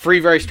 Yeah. 3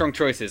 very strong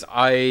choices.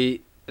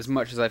 As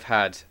much as I've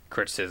had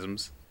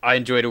criticisms, I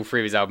enjoyed all 3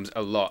 of his albums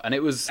a lot. And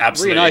it was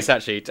really nice,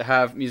 actually, to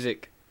have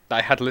music that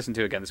I had to listen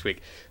to again this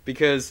week.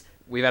 Because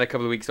we've had a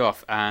couple of weeks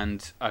off,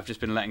 and I've just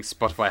been letting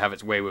Spotify have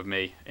its way with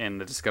me in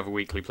the Discover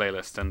Weekly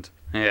playlist. And,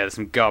 yeah, there's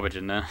some garbage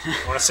in there.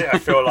 Honestly, I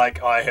feel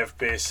like I have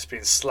been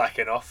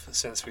slacking off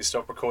since we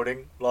stopped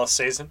recording last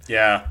season.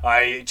 Yeah.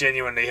 I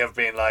genuinely have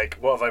been like,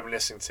 what have I been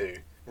listening to?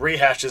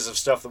 Rehashes of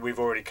stuff that we've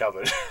already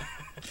covered.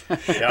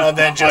 Yeah. And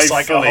then just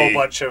a whole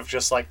bunch of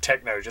just like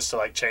techno, just to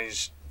like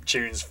change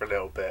tunes for a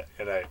little bit,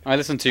 you know. I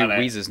listened to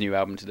Weezer's new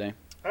album today.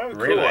 Oh,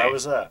 cool. Really? How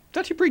was that? It's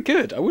actually pretty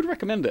good. I would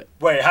recommend it.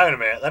 Wait, hang on a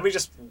minute. Let me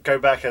just go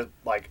back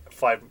like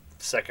 5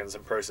 seconds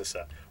and process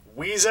that.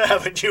 Weezer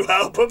have a new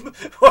album?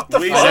 What the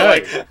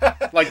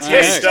fuck? Like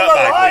They're still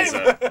alive!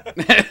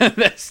 Weezer.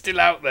 They're still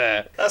out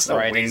there. That's not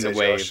riding Weezer, the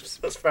waves. Josh.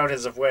 That's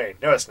Fountains of Wayne.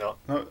 No, it's not.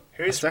 No,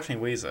 it's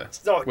definitely Weezer.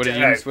 It's not. What did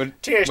no, you use?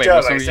 T.H. Wait,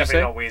 what song Turbo did is you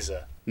definitely say?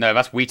 not Weezer. No,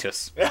 that's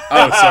Wheatus.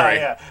 Oh, sorry.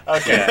 Yeah.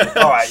 Okay.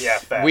 Alright, yeah,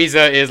 fair.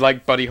 Weezer is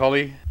like Buddy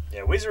Holly.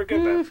 Yeah, Weezer are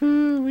good, man.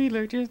 Ooh, we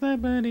look just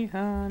like Buddy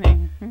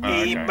Holly.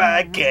 Eat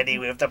spaghetti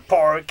with the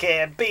pork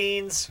and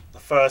beans. The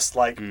first,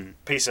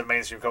 piece of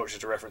mainstream culture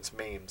to reference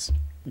memes.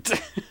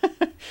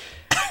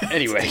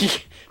 Anyway,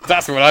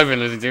 that's what I've been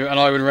listening to, and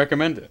I would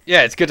recommend it.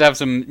 Yeah, it's good to have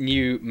some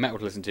new metal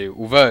to listen to,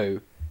 although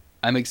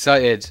I'm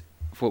excited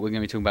for what we're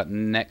going to be talking about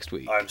next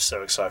week. I'm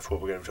so excited for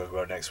what we're going to talk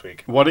about next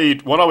week. What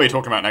are we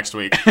talking about next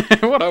week?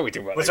 What are we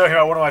talking about? We're talking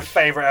about one of my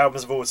favourite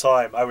albums of all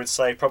time. I would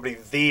say probably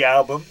the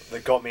album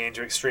that got me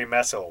into extreme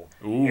metal.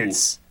 Ooh.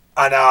 It's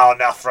Anal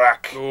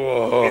Nafrak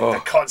in the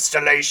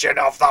constellation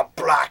of the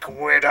Black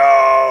Widow.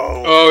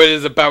 Oh, it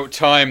is about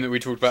time that we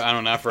talked about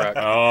Anon Afrak.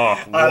 Oh,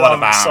 I what a love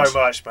band. him so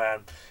much, man.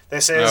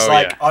 This is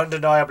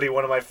undeniably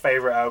one of my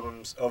favourite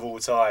albums of all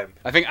time.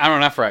 I think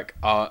Anon Afrak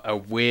are a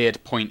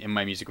weird point in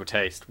my musical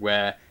taste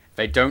where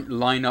they don't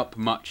line up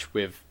much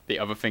with the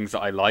other things that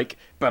I like,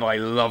 but I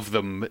love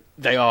them.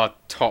 They are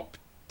top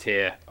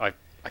tier. I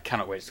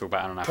cannot wait to talk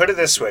about Anon Afrak. Put it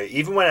this way,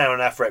 even when Anon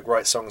Afrak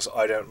writes songs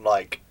I don't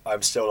like,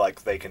 I'm still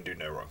like, they can do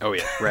no wrong. Oh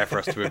yeah, rare for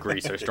us to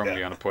agree so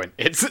strongly on a point.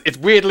 It's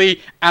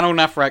weirdly Anon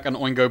Afrak and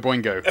Oingo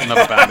Boingo,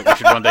 another band that we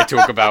should one day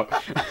talk about.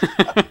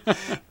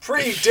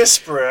 Pretty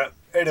disparate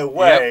in a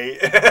way.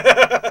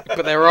 Yep.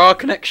 But there are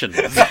connections.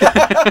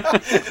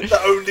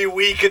 That only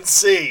we can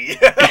see.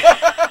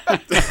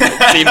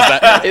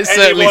 It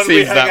certainly Anyone we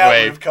seems hang that out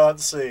way. with can't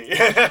see.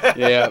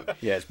 Yeah,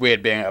 it's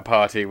weird being at a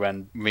party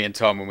when me and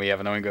Tom, when we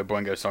have an Oingo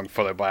Boingo song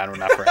followed by Anon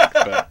Afrak.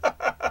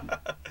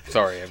 But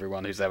sorry,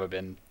 everyone who's ever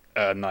been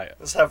night.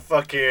 Let's have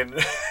fucking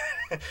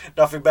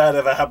nothing bad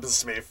ever happens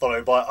to me,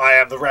 followed by I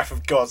am the wrath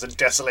of gods and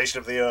desolation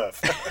of the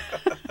earth.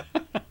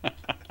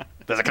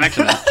 There's a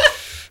connection there.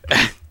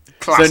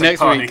 Classic next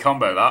party week-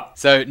 combo, that.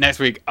 So next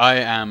week I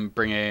am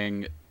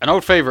bringing an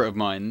old favourite of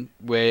mine,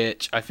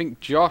 which I think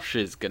Josh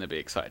is going to be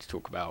excited to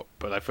talk about,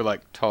 but I feel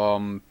like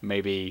Tom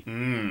may be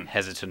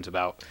hesitant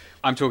about.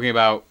 I'm talking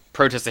about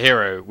Protest the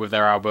Hero with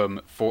their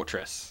album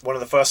Fortress. One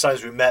of the first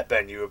times we met,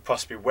 Ben, you were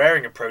possibly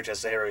wearing a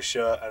Protest the Hero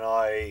shirt, and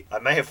I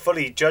may have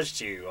fully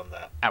judged you on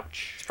that.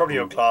 Ouch. It's probably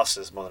your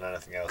glasses more than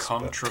anything else. but-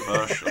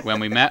 Controversial. When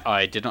we met,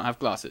 I did not have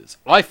glasses.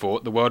 I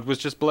thought the world was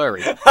just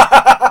blurry.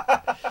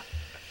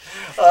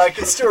 I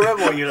can still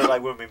remember what you looked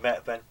like when we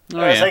met, Ben. Oh,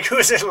 I was yeah. like,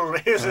 who's this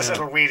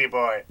little weedy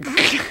boy?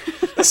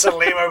 This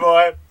little emo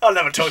boy? I'll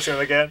never talk to him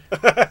again.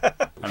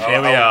 And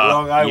here we How are.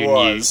 long I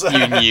was.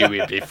 You knew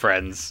we'd be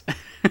friends.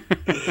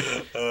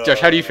 Josh,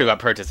 how do you feel about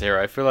Protest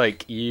Hero? I feel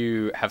like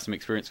you have some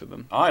experience with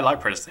them. I like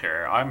Protest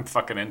Hero. I'm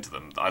fucking into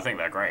them. I think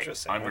they're great.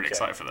 Interesting, I'm really okay.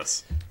 excited for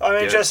this. I'm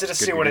Good. interested to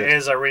see Good, what good. it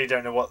is. I really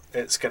don't know what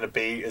it's going to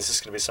be. Is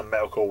this going to be some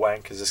metalcore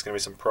wank? Is this going to be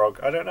some prog?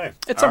 I don't know.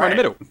 It's somewhere in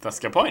the Alright, middle. That's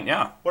a good point,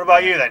 yeah. What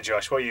about you then,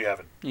 Josh? What are you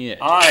having? Yeah.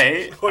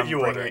 What am you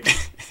bringing-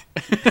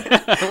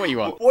 What you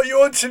want? What are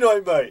you on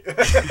tonight, mate?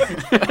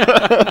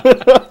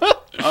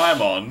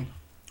 I'm on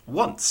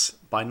Once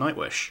by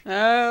Nightwish.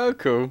 Oh,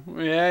 cool.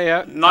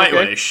 Yeah.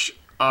 Nightwish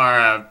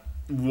are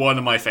one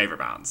of my favourite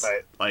bands.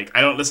 Right. Like,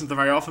 I don't listen to them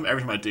very often.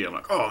 Every time I do, I'm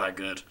like, oh, they're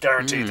good.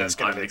 Guaranteed that's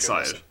going to I'm be a good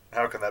excited. listen.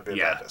 How can that be a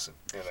Yeah. bad listen?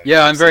 You know?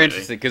 Yeah, I'm very Absolutely.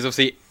 interested because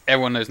obviously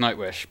everyone knows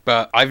Nightwish,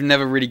 but I've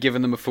never really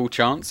given them a full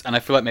chance, and I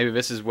feel like maybe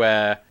this is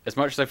where, as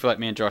much as I feel like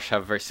me and Josh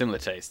have very similar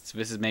tastes,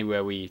 this is maybe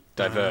where we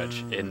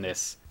diverge in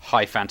this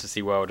high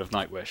fantasy world of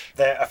Nightwish.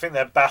 I think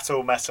they're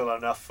battle metal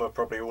enough for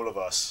probably all of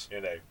us, you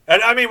know.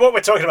 And I mean, what we're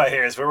talking about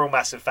here is we're all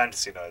massive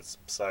fantasy nerds,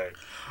 so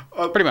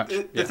Pretty much,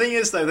 The yeah. thing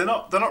is, though, they're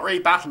not really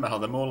battle metal.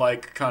 They're more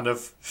like kind of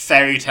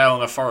fairy tale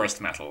in a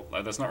forest metal.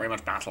 Like, there's not really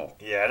much battle.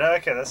 yeah, no,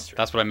 okay, that's true.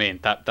 That's what I mean.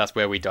 That's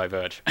where we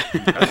diverge.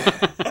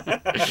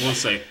 We'll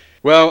see.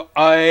 Well,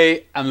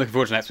 I am looking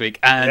forward to next week,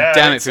 and Yeah,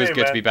 damn, me it feels too,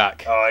 good to man. be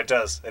back. Oh, it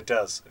does. It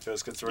feels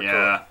good to record.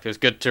 Yeah. It feels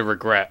good to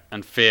regret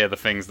and fear the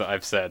things that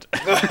I've said.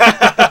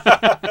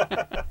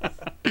 I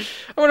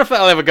wonder if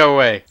that'll ever go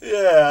away.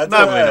 Yeah,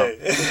 No, no,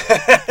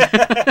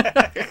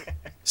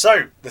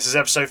 So, this is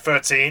episode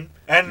 13,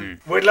 and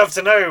we'd love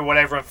to know what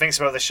everyone thinks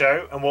about the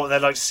show and what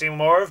they'd like to see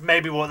more of,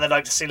 maybe what they'd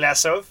like to see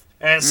less of.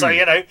 And so,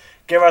 you know,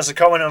 give us a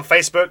comment on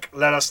Facebook,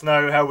 let us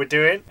know how we're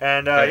doing,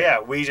 and yeah,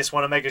 we just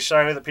want to make a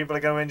show that people are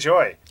going to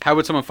enjoy. How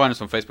would someone find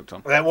us on Facebook,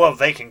 Tom? Then, well,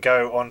 they can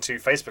go onto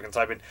Facebook and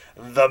type in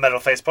The Metal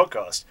Face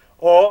Podcast,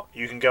 or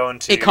you can go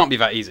onto... It can't be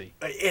that easy.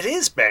 It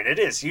is, Ben, it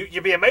is.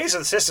 You'd be amazed at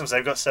the systems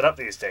they've got set up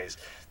these days.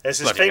 There's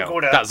this Bloody thing hell.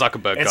 called a... That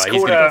Zuckerberg it's guy, he's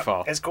called going to a- go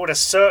far. It's called a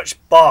search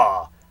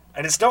bar.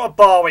 And it's not a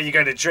bar where you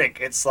go to drink.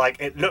 It's like,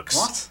 it looks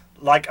What?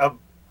 like a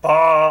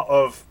bar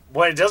of...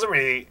 Well, it doesn't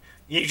really...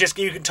 You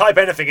can type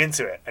anything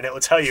into it, and it will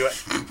tell you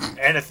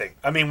anything.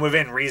 I mean,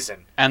 within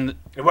reason. And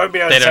It won't be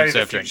able They to tell don't you the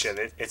serve future.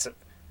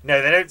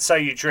 No, they don't sell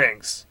you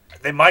drinks.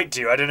 They might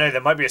do. I don't know. There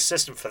might be a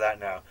system for that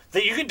now.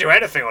 That you can do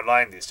anything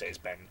online these days,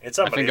 Ben. It's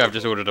I unbelievable. think I've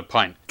just ordered a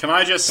pint. Can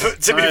I just... To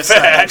can be I fair, say-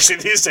 actually,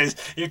 these days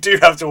you do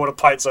have to order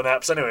pints on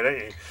apps anyway, don't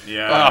you?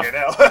 Yeah. You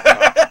know.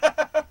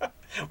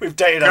 We've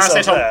dated Can I say,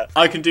 ourselves Tom, there.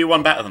 I can do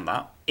one better than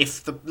that.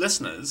 If the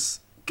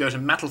listeners go to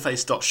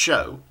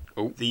metalface.show,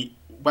 Oh. the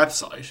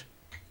website,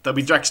 they'll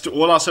be directed to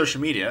all our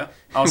social media,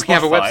 our We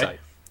have a Spotify, website.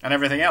 and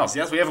everything else.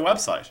 Yes, we have a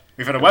website.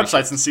 We've had a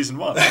website since season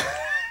 1.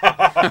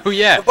 Oh,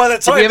 yeah. By the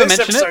Did we time ever this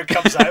mention episode it?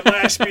 comes out, it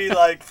might actually be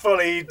like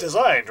fully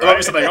designed, There might be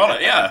right? something on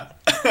it, yeah.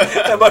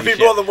 There might be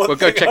more than one Well,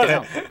 go thing check on it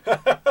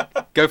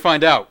out. Go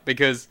find out,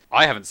 because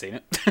I haven't seen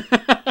it.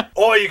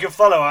 Or you can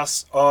follow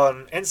us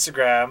on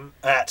Instagram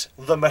at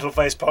The Metal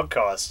Face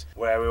Podcast,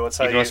 where we will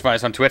tell You you... can also find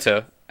us on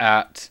Twitter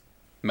at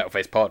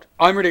MetalFacePod.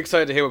 I'm really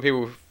excited to hear what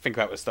people think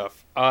about this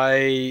stuff.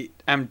 I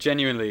am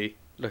genuinely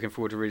looking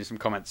forward to reading some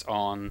comments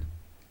on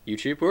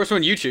YouTube. We're also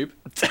on YouTube.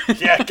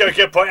 Yeah,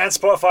 good point. And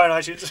Spotify and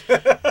iTunes.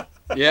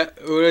 Yeah,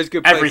 all those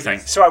good places. Everything.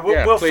 Sorry, we'll,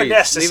 Yeah, we'll please,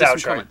 finesse this leave us some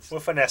outro. comments. We'll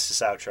finesse this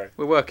outro.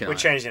 We're working We're on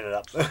changing it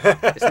up. it.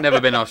 It's never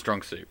been our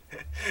strong suit.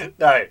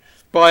 No.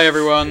 Bye,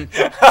 everyone.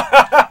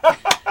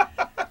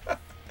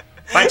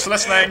 Thanks for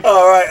listening.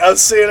 All right, I'll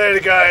see you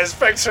later, guys.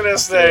 Thanks for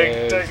listening.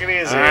 Cheers. Take it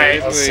easy. All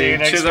right, I'll see you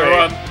next cheers, week.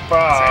 everyone.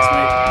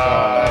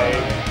 Bye.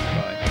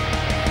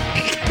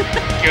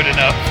 Good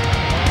enough.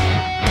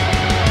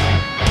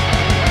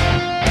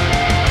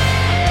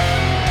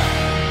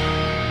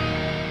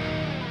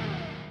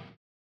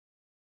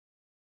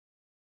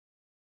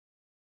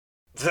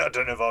 I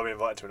don't know if I'll be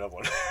invited to another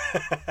one.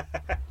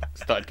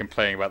 Started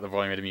complaining about the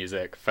volume of the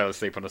music, fell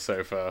asleep on the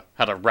sofa,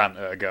 had a rant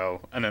at a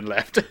girl, and then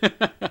left. Do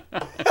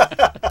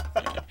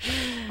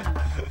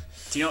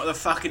you know what the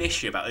fucking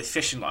issue about these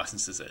fishing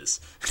licenses is?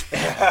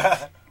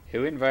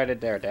 Who invited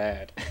their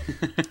dad?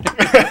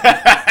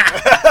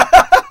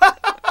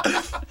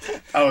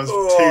 That was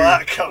Oh,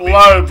 that cut too me.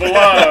 low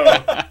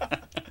below.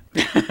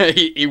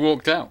 he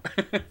walked out.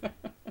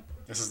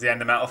 This is the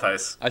end of Metal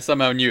Face. I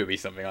somehow knew it'd be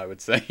something I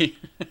would say.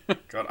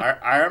 God,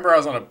 I remember I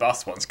was on a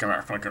bus once coming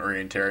back from like an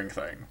orienteering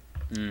thing.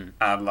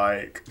 And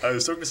like I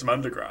was talking to some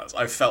undergrads.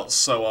 I felt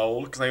so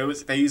old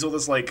because they use all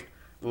this like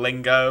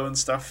lingo and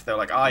stuff. They're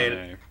like,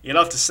 know. you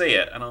love to see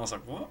it, and I was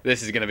like, what?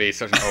 This is going to be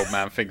such an old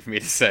man thing for me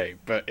to say,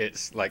 but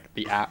it's like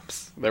the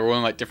apps. They're all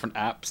on like different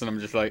apps, and I'm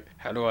just like,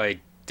 how do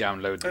I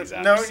download these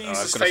apps? No one Oh,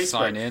 uses I've got to Facebook.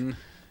 sign in.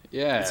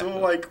 Yeah. It's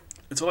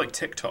all like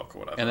TikTok or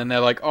whatever. And then they're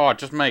like, oh,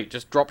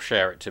 just drop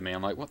share it to me.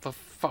 I'm like, what the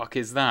fuck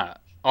is that?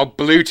 I'll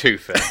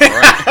Bluetooth it,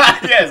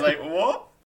 alright? Yeah, it's like what?